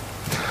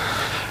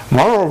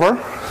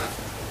 Moreover,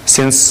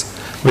 since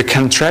we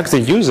can track the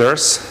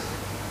users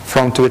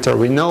from Twitter,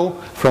 we know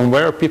from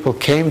where people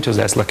came to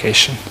this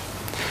location.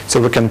 So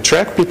we can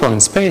track people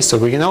in space, so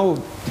we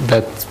know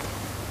that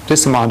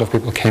this amount of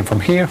people came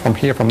from here,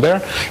 from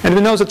there, and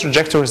we know the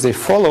trajectories they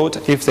followed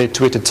if they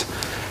tweeted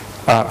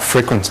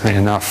frequently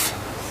enough.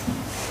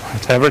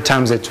 Right? Every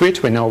time they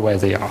tweet, we know where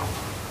they are.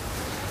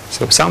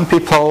 So some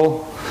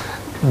people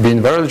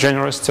been very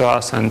generous to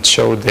us and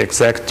showed the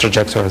exact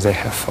trajectory they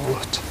have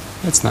followed.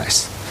 That's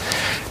nice.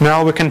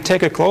 Now we can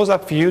take a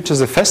close-up view to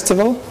the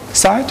festival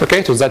site,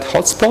 okay, to that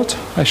hotspot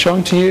I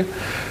shown to you.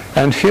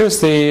 And here's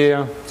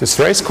this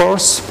race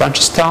course,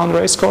 Punchestown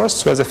race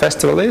course, where the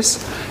festival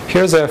is.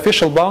 Here's the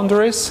official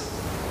boundaries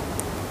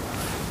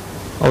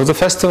of the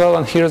festival,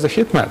 and here's the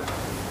heat map.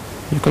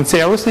 You can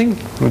see everything,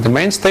 the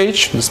main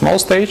stage, the small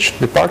stage,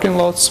 the parking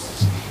lots,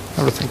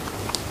 everything.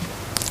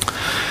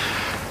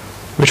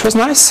 Which was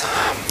nice.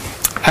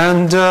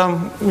 And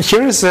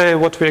here is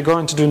what we're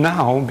going to do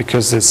now,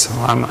 because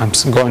I'm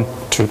going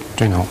to,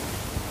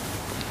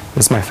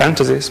 it's my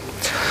fantasies.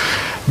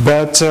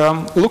 But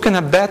looking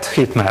at that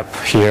heat map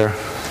here,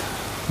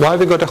 why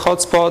we got a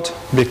hotspot?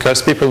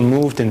 Because people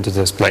moved into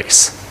this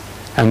place.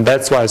 And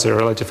that's why the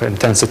relative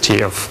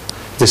intensity of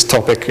this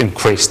topic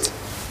increased.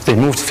 They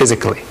moved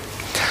physically.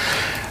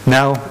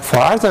 Now, for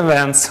other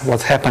events,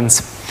 what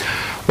happens?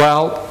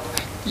 Well,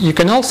 you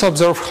can also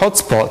observe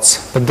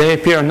hotspots, but they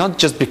appear not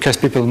just because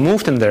people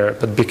moved in there,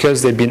 but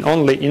because they've been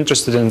only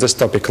interested in this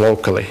topic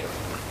locally.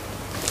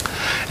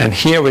 And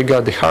here we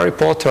got the Harry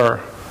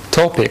Potter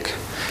topic.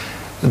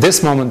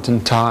 This moment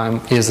in time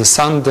is a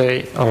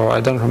Sunday, or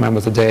I don't remember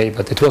the day,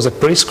 but it was a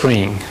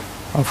pre-screening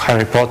of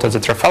Harry Potter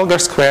at Trafalgar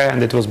Square,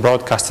 and it was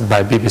broadcasted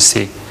by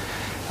BBC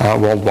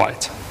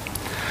worldwide.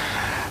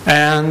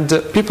 And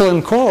people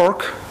in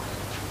Cork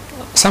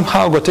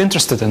somehow got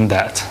interested in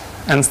that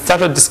and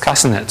started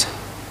discussing it,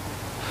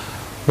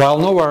 while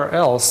nowhere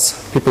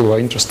else people were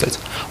interested.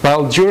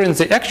 While during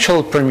the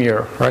actual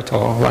premiere, right,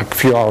 or like a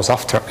few hours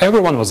after,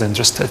 everyone was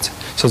interested.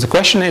 So the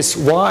question is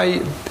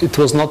why it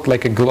was not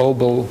like a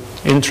global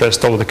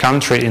interest over the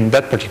country in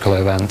that particular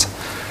event,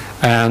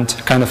 and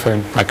kind of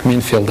a like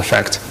mean field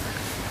effect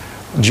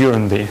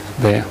during the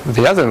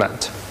other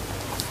event.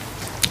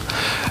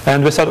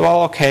 And we thought,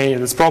 well, okay,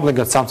 it's probably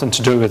got something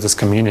to do with these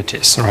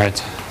communities, right?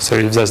 So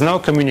if there's no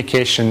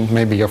communication,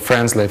 maybe your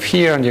friends live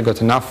here and you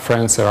got enough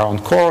friends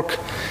around Cork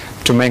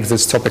to make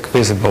this topic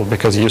visible,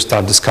 because you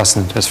start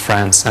discussing it with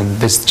friends, and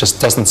this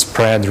just doesn't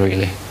spread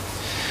really.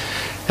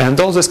 And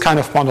all these kind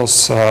of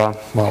models,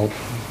 well,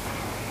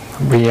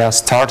 we are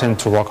starting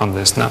to work on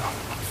this now.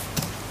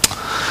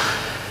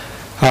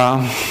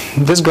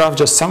 This graph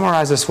just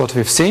summarizes what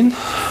we've seen.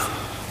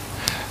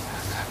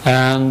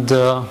 And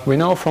we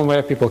know from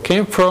where people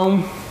came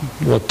from,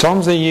 what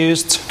terms they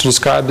used to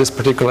describe this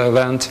particular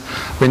event.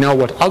 We know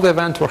what other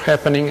events were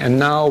happening, and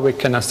now we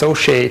can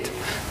associate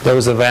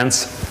those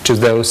events to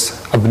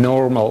those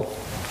abnormal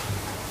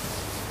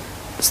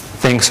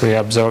things we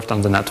observed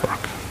on the network.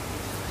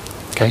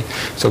 Okay,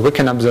 so we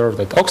can observe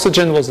that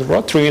oxygen was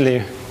not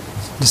really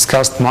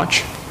discussed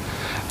much,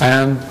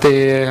 and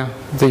the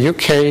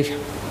UK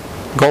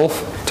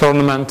golf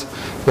tournament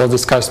was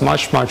discussed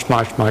much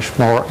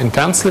more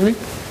intensely,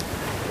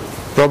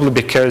 probably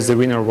because the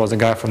winner was a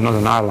guy from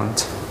Northern Ireland,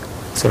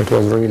 so it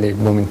was really a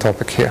booming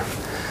topic here.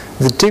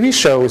 The TV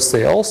shows,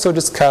 they also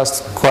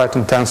discussed quite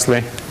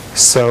intensely,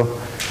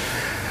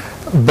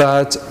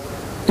 but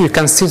you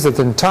can see that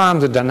in time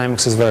the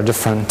dynamics is very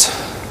different.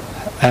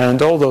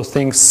 And all those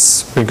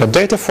things we got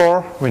data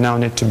for, we now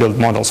need to build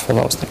models for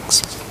those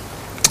things.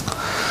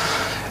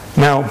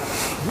 Now,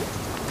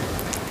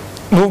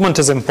 movement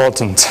is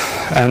important,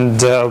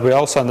 and we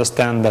also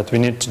understand that we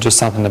need to do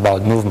something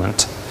about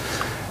movement.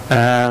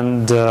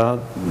 And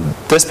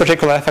this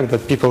particular effect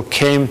that people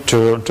came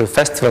to a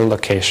festival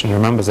location,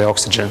 remember the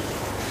oxygen,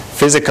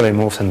 physically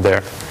moved in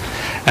there.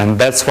 And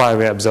that's why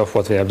we observe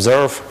what we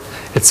observe.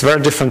 It's a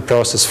very different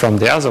process from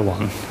the other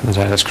one that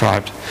I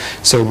described.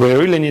 So we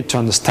really need to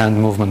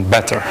understand movement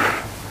better.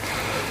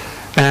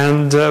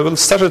 And we'll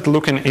start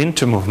looking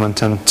into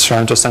movement and try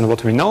to understand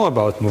what we know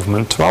about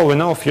movement. Well, we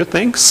know a few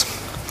things.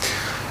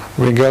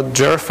 We got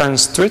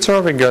GeoReference Twitter,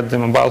 we got the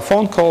mobile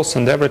phone calls,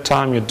 and every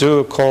time you do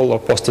a call or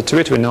post a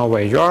tweet, we know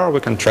where you are,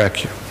 we can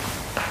track you.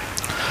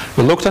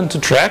 We looked into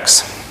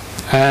tracks,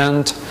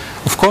 and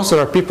of course there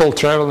are people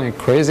traveling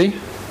crazy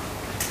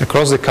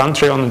across the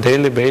country on a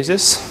daily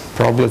basis.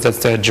 Probably that's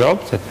their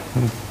job,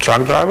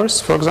 truck drivers,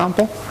 for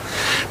example.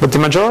 But the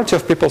majority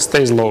of people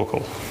stays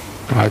local.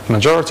 Right?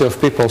 Majority of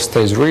people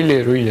stays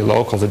really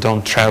local. They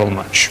don't travel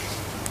much.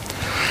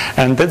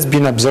 And that's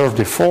been observed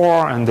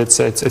before, and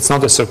it's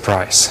not a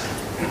surprise.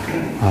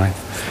 Right?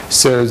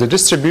 So the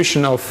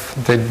distribution of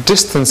the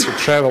distance you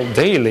travel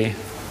daily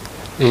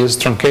is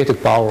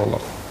truncated power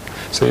law.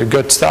 So you've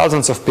got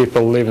thousands of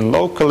people living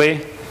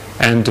locally,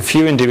 and a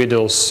few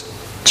individuals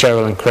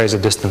traveling crazy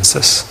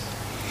distances.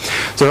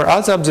 There are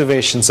other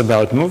observations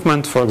about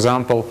movement, for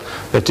example,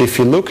 that if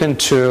you look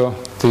into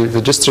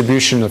the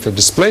distribution of the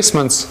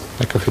displacements,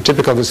 like of your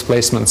typical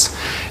displacements,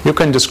 you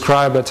can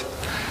describe it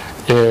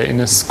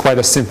in quite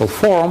a simple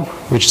form,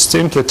 which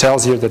simply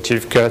tells you that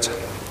you've got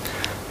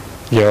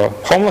your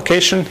home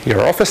location,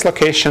 your office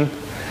location,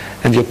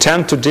 and you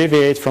tend to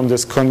deviate from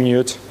this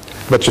commute,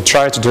 but you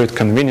try to do it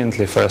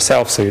conveniently for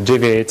yourself, so you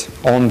deviate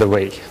on the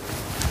way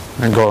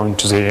and go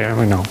into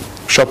the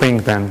shopping,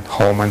 then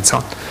home, and so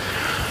on.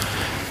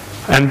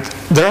 And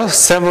there are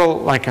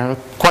several,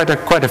 quite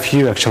a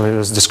few actually,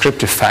 those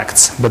descriptive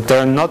facts, but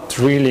they're not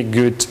really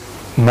good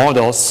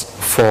models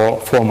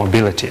for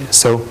mobility.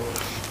 So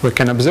we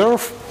can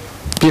observe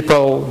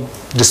people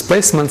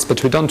displacements,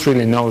 but we don't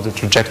really know the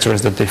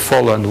trajectories that they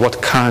follow and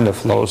what kind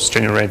of laws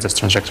generate this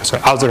trajectory. So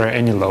are there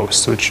any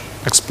laws which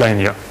explain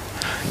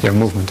your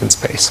movement in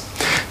space?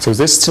 So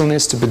this still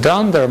needs to be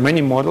done. There are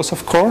many models,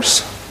 of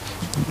course.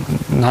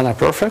 None are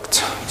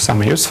perfect.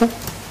 Some are useful.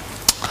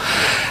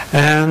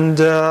 And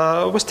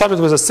we started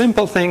with a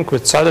simple thing. We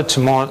started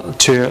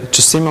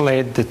to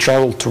simulate the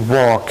travel to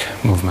work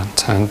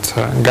movement. And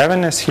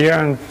Gavin is here,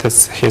 and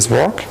this is his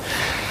work.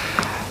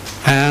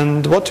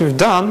 And what we've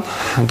done,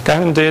 and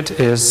Gavin did,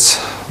 is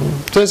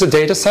there's a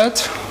data set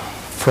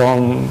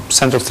from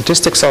Central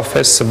Statistics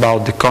Office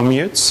about the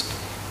commutes.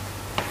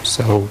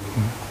 So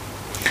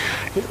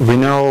we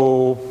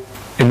know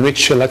in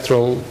which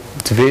electoral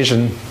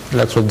division,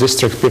 electoral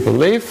district people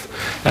live,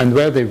 and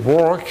where they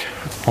work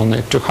on a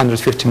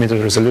 250-meter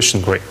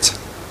resolution grid.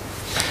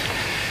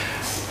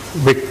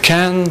 We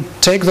can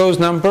take those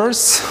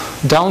numbers,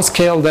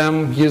 downscale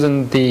them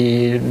using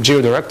the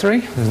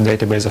geodirectory, the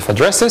database of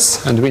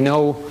addresses, and we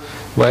know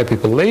where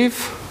people live,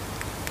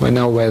 we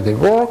know where they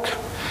work,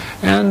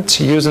 and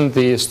using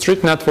the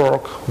street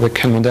network, we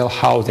can model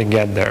how they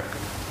get there.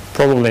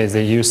 Probably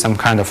they use some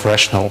kind of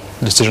rational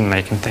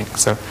decision-making thing,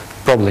 so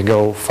probably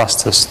go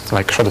fastest,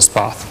 shortest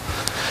path.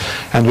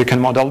 And we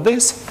can model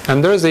this,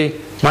 and there's a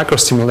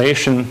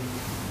microsimulation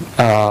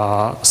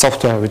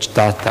software which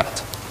does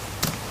that.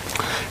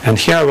 And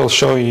here I will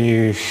show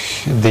you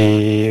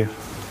the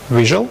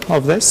visual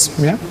of this.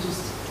 Yeah.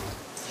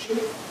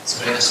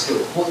 Sorry,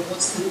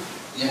 what's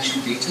the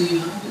actual data you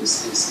have?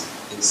 Is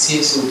it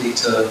CSO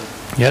data?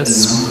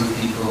 Yes. The number of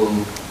people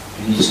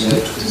in each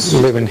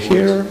electric living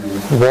here,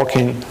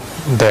 walking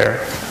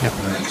there. Yeah.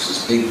 Right. So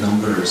it's big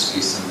numbers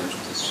based on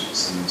electric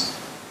districts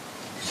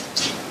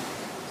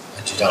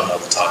And you don't know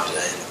the time of day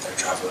that they're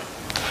traveling.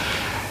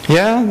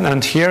 Yeah,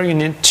 and here you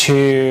need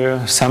to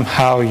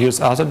somehow use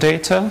other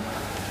data,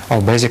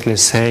 or basically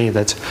say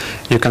that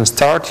you can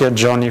start your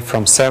journey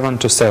from 7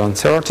 to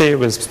 7:30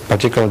 with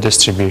particular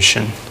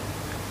distribution,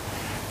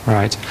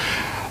 right?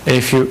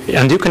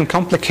 And you can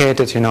complicate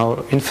it,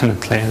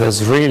 infinitely.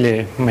 There's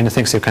really many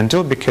things you can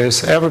do,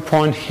 because every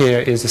point here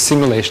is a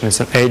simulation. It's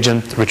an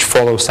agent which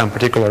follows some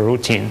particular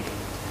routine.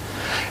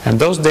 And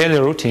those daily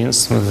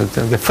routines,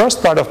 the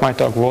first part of my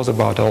talk was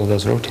about all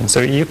those routines.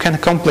 So you can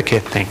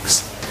complicate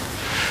things.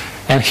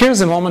 And here's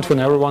the moment when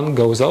everyone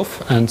goes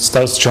off and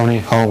starts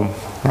journeying home,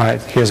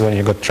 right? Here's when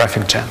you got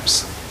traffic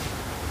jams.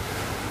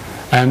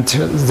 And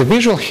the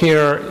visual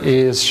here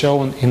is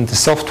shown in the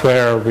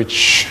software,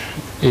 which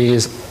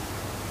is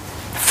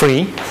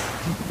free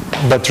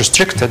but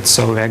restricted,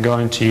 so we're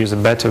going to use a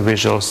better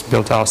visuals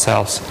built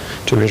ourselves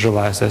to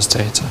visualize this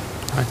data.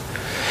 Right?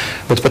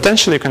 But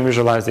potentially you can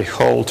visualize the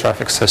whole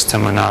traffic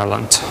system in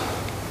Ireland,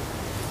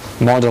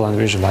 model and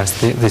visualize.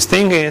 This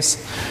thing is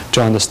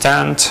to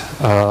understand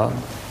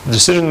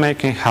decision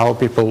making, how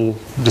people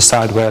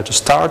decide where to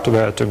start,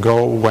 where to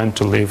go, when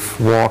to leave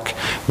work,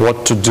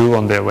 what to do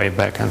on their way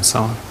back, and so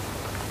on.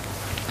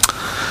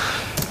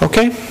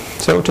 Okay,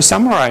 so to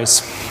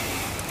summarize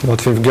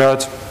what we've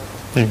got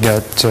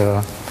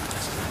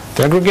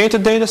the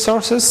aggregated data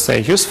sources. They're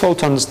useful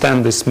to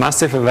understand these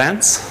massive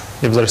events.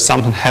 If there's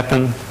something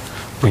happen,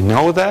 we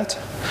know that.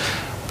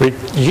 But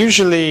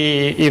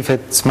usually, if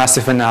it's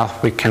massive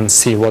enough, we can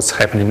see what's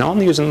happening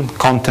on using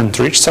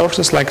content-rich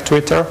sources like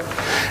Twitter.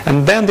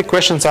 And then the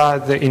questions are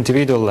at the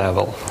individual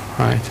level,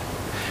 right?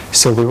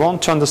 So we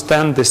want to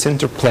understand this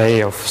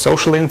interplay of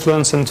social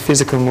influence and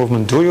physical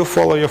movement. Do you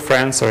follow your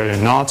friends or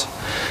not?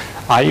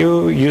 Are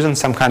you using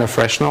some kind of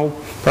rational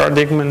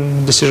paradigm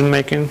in decision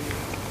making?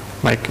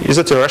 Like, is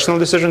it a rational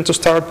decision to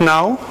start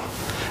now?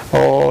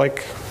 Or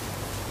like,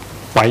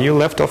 why you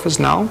left office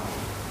now?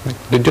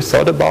 Like, did you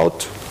thought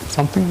about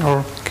something,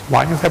 or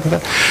why you have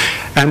that?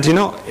 And you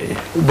know,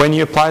 when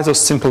you apply those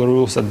simple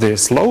rules at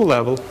this low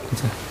level,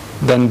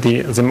 then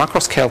the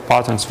macro scale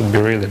patterns would be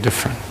really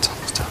different.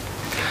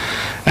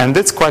 And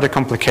it's quite a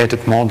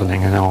complicated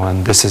modeling, you know,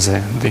 and this is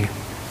a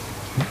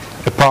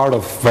part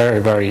of very,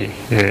 very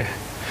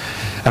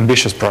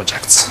ambitious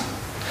projects.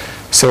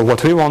 So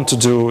what we want to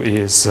do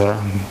is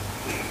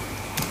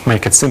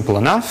make it simple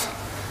enough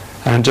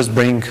and just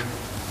bring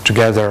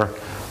together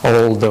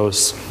all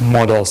those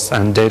models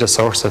and data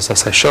sources,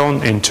 as I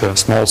shown, into a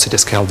small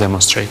city-scale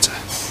demonstrator.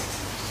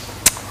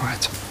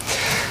 Right.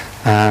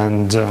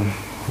 And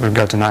we've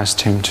got a nice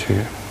team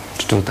to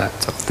do that.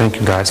 So thank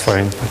you guys for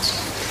your input.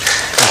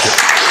 Thank you.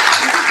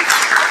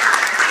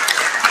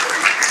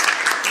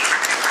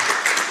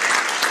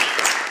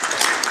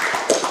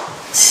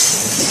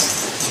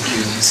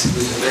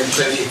 We've had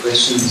plenty of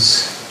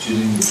questions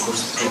during the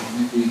course of the talk.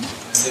 Maybe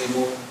any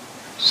more?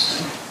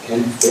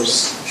 Ken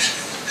first.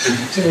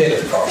 2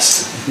 minutes, of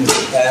course.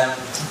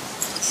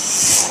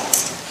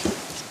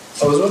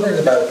 I was wondering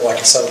about,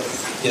 like, so,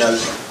 you know,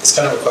 it's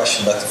kind of a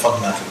question about the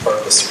fundamental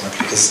purpose,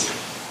 because,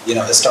 you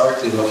know,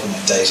 historically looking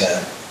at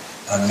data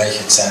and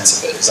making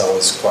sense of it is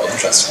always quite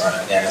interesting,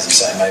 right? Again, as you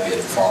say, maybe it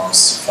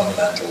informs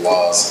fundamental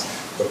laws,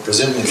 but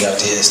presumably the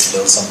idea is to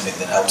build something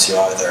that helps you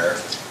either,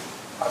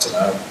 I don't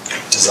know,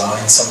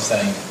 design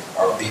something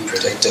or be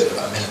predictive.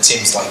 I mean, it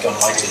seems like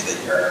unlikely that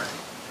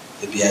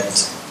you'd be able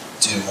to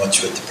do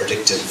much with the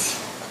predictive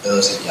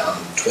ability on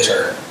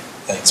Twitter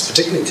things,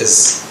 particularly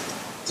because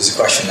there's a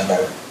question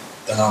about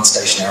the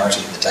non-stationarity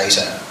of the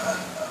data and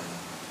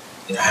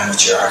you know, how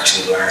much you're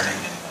actually learning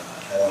and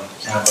how long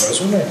you can. But I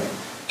was wondering,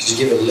 could you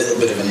give a little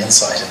bit of an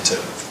insight into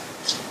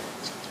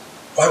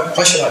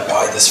why should I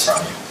buy this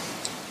from you?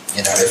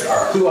 You know,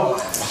 or who am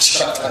I? What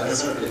should I buy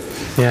this from you?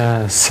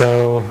 Yeah,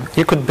 so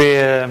you could be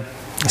a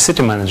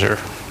city manager.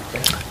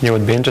 You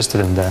would be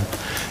interested in that,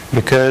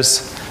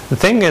 because the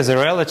thing is, the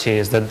reality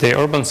is that the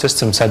urban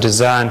systems are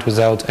designed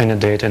without any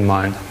data in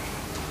mind.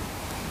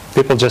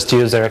 People just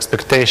use their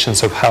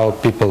expectations of how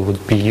people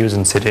would be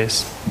using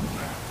cities.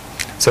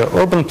 So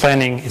urban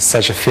planning is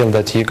such a field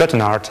that you got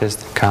an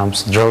artist,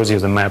 comes, draws you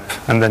the map,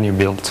 and then you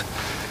build.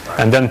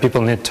 And then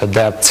people need to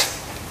adapt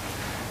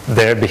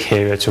their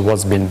behavior to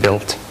what's been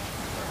built.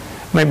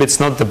 Maybe it's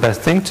not the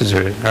best thing to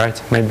do,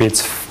 right? Maybe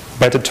it's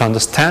better to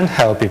understand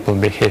how people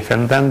behave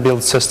and then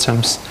build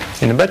systems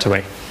in a better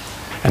way.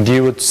 And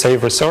you would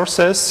save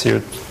resources, you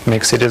would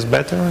make cities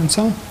better, and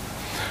so on.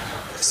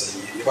 So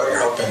what you're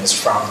hoping is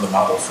from the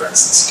model, for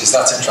instance, because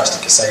that's interesting,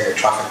 because say your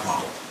traffic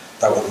model,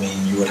 that would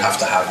mean you would have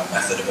to have a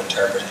method of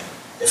interpreting.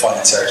 If I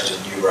inserted a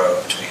new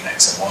road between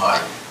X and Y,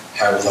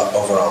 how that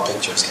overall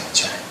picture is going to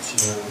change.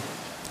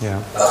 Yeah,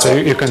 so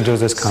you can do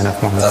this kind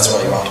of model. That's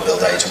why you want to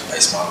build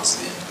agent-based models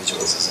of the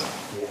individuals, is it?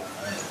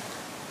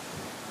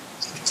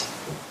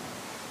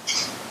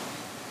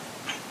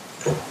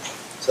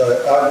 So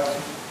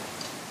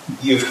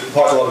you've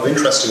quite a lot of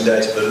interesting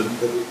data,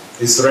 but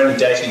is there any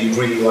data you'd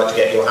really like to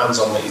get your hands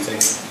on that you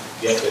think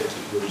it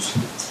would,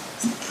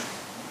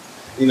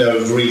 you know,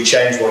 really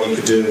change what you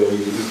could do or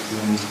you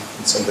in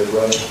some big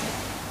way?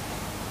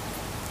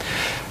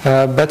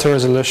 Better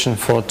resolution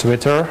for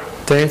Twitter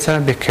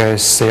data,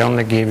 because they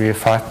only give you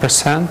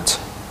 5%.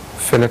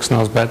 Felix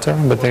knows better,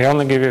 but they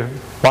only give you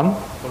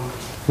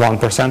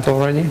 1%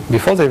 already.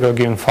 Before they were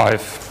given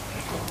 5%.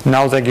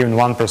 Now they're given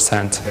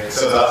 1%. Okay,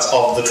 so that's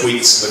of the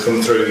tweets that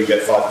come through, you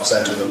get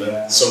 5% of them,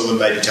 and some of them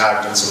may be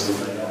tagged and some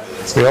of them may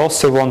not. We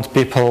also want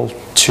people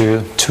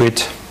to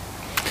tweet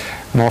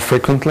more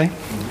frequently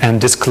and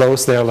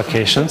disclose their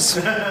locations.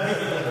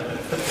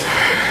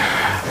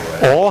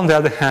 Or, on the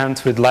other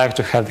hand, we'd like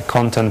to have the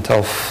content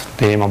of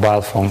the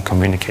mobile phone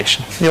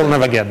communication. You'll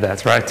never get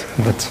that, right?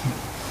 But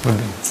would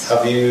be.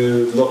 Have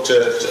you looked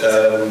at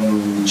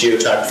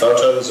geotagged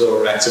photos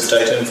or EXIF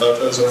data in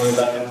photos or any of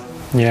that?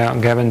 Yeah,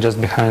 Gavin just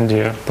behind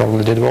you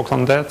probably did work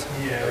on that.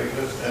 Yeah, we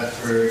looked at that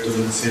for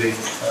Dublin City,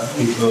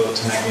 people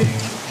tagging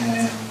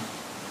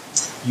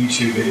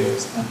YouTube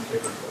videos and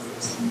paper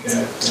photos and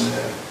get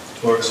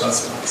tourist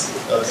hotspots.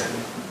 Okay.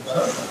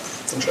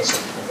 That's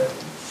interesting. Okay.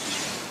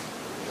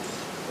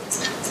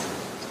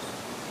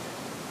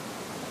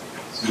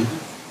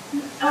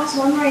 I was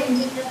wondering, do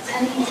you have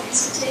any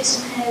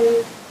expectation how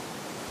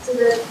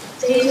the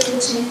data will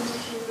change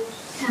if you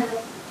kind of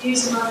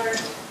use another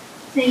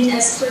thing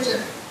as Twitter?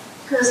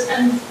 Because I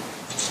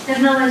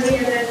have no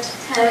idea about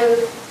how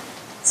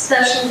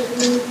special the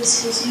group is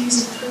who's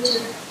using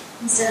Twitter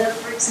instead of,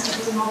 for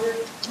example, another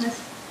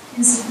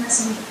instant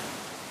messenger,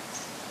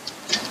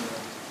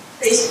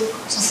 Facebook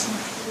or something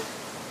like that.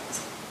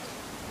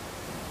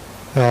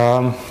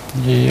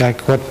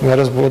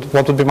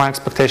 What would be my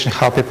expectation?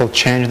 How people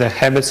change their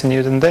habits in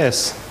using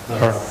this?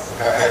 How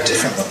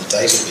different would the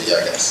data be,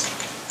 I guess?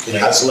 You know,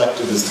 How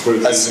selective is the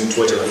group using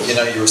Twitter? You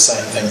know, you were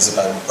saying things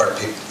about where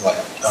people, like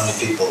only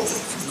people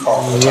from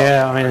corporate.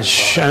 Yeah, I mean,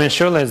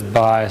 surely it's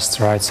biased,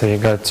 right? So you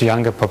got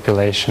younger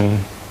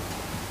population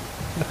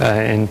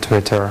in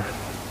Twitter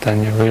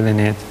than you really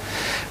need,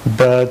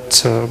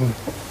 but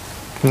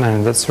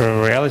that's the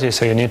reality.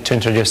 So you need to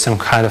introduce some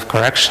kind of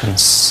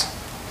corrections,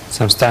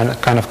 some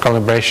kind of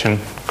calibration,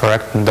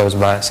 correcting those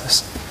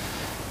biases.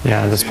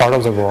 Yeah, that's part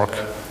of the work.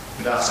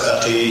 We'd ask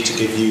RTE to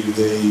give you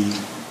the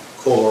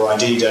caller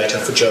ID data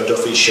for Joe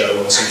Duffy's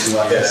show or something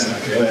like that,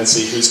 and then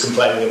see who's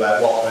complaining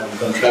about what when you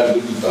country. That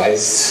would be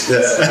biased. Yeah.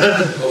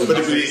 But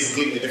it would be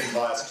completely different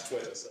bias to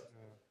Twitter.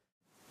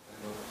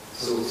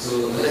 So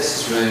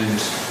let's just round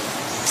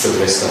for the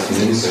rest of the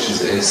mini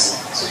sessions it is.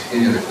 So if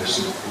any other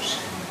questions, of course,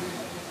 you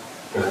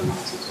can be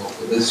relevant to talk,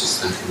 but let's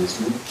just continue this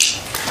move.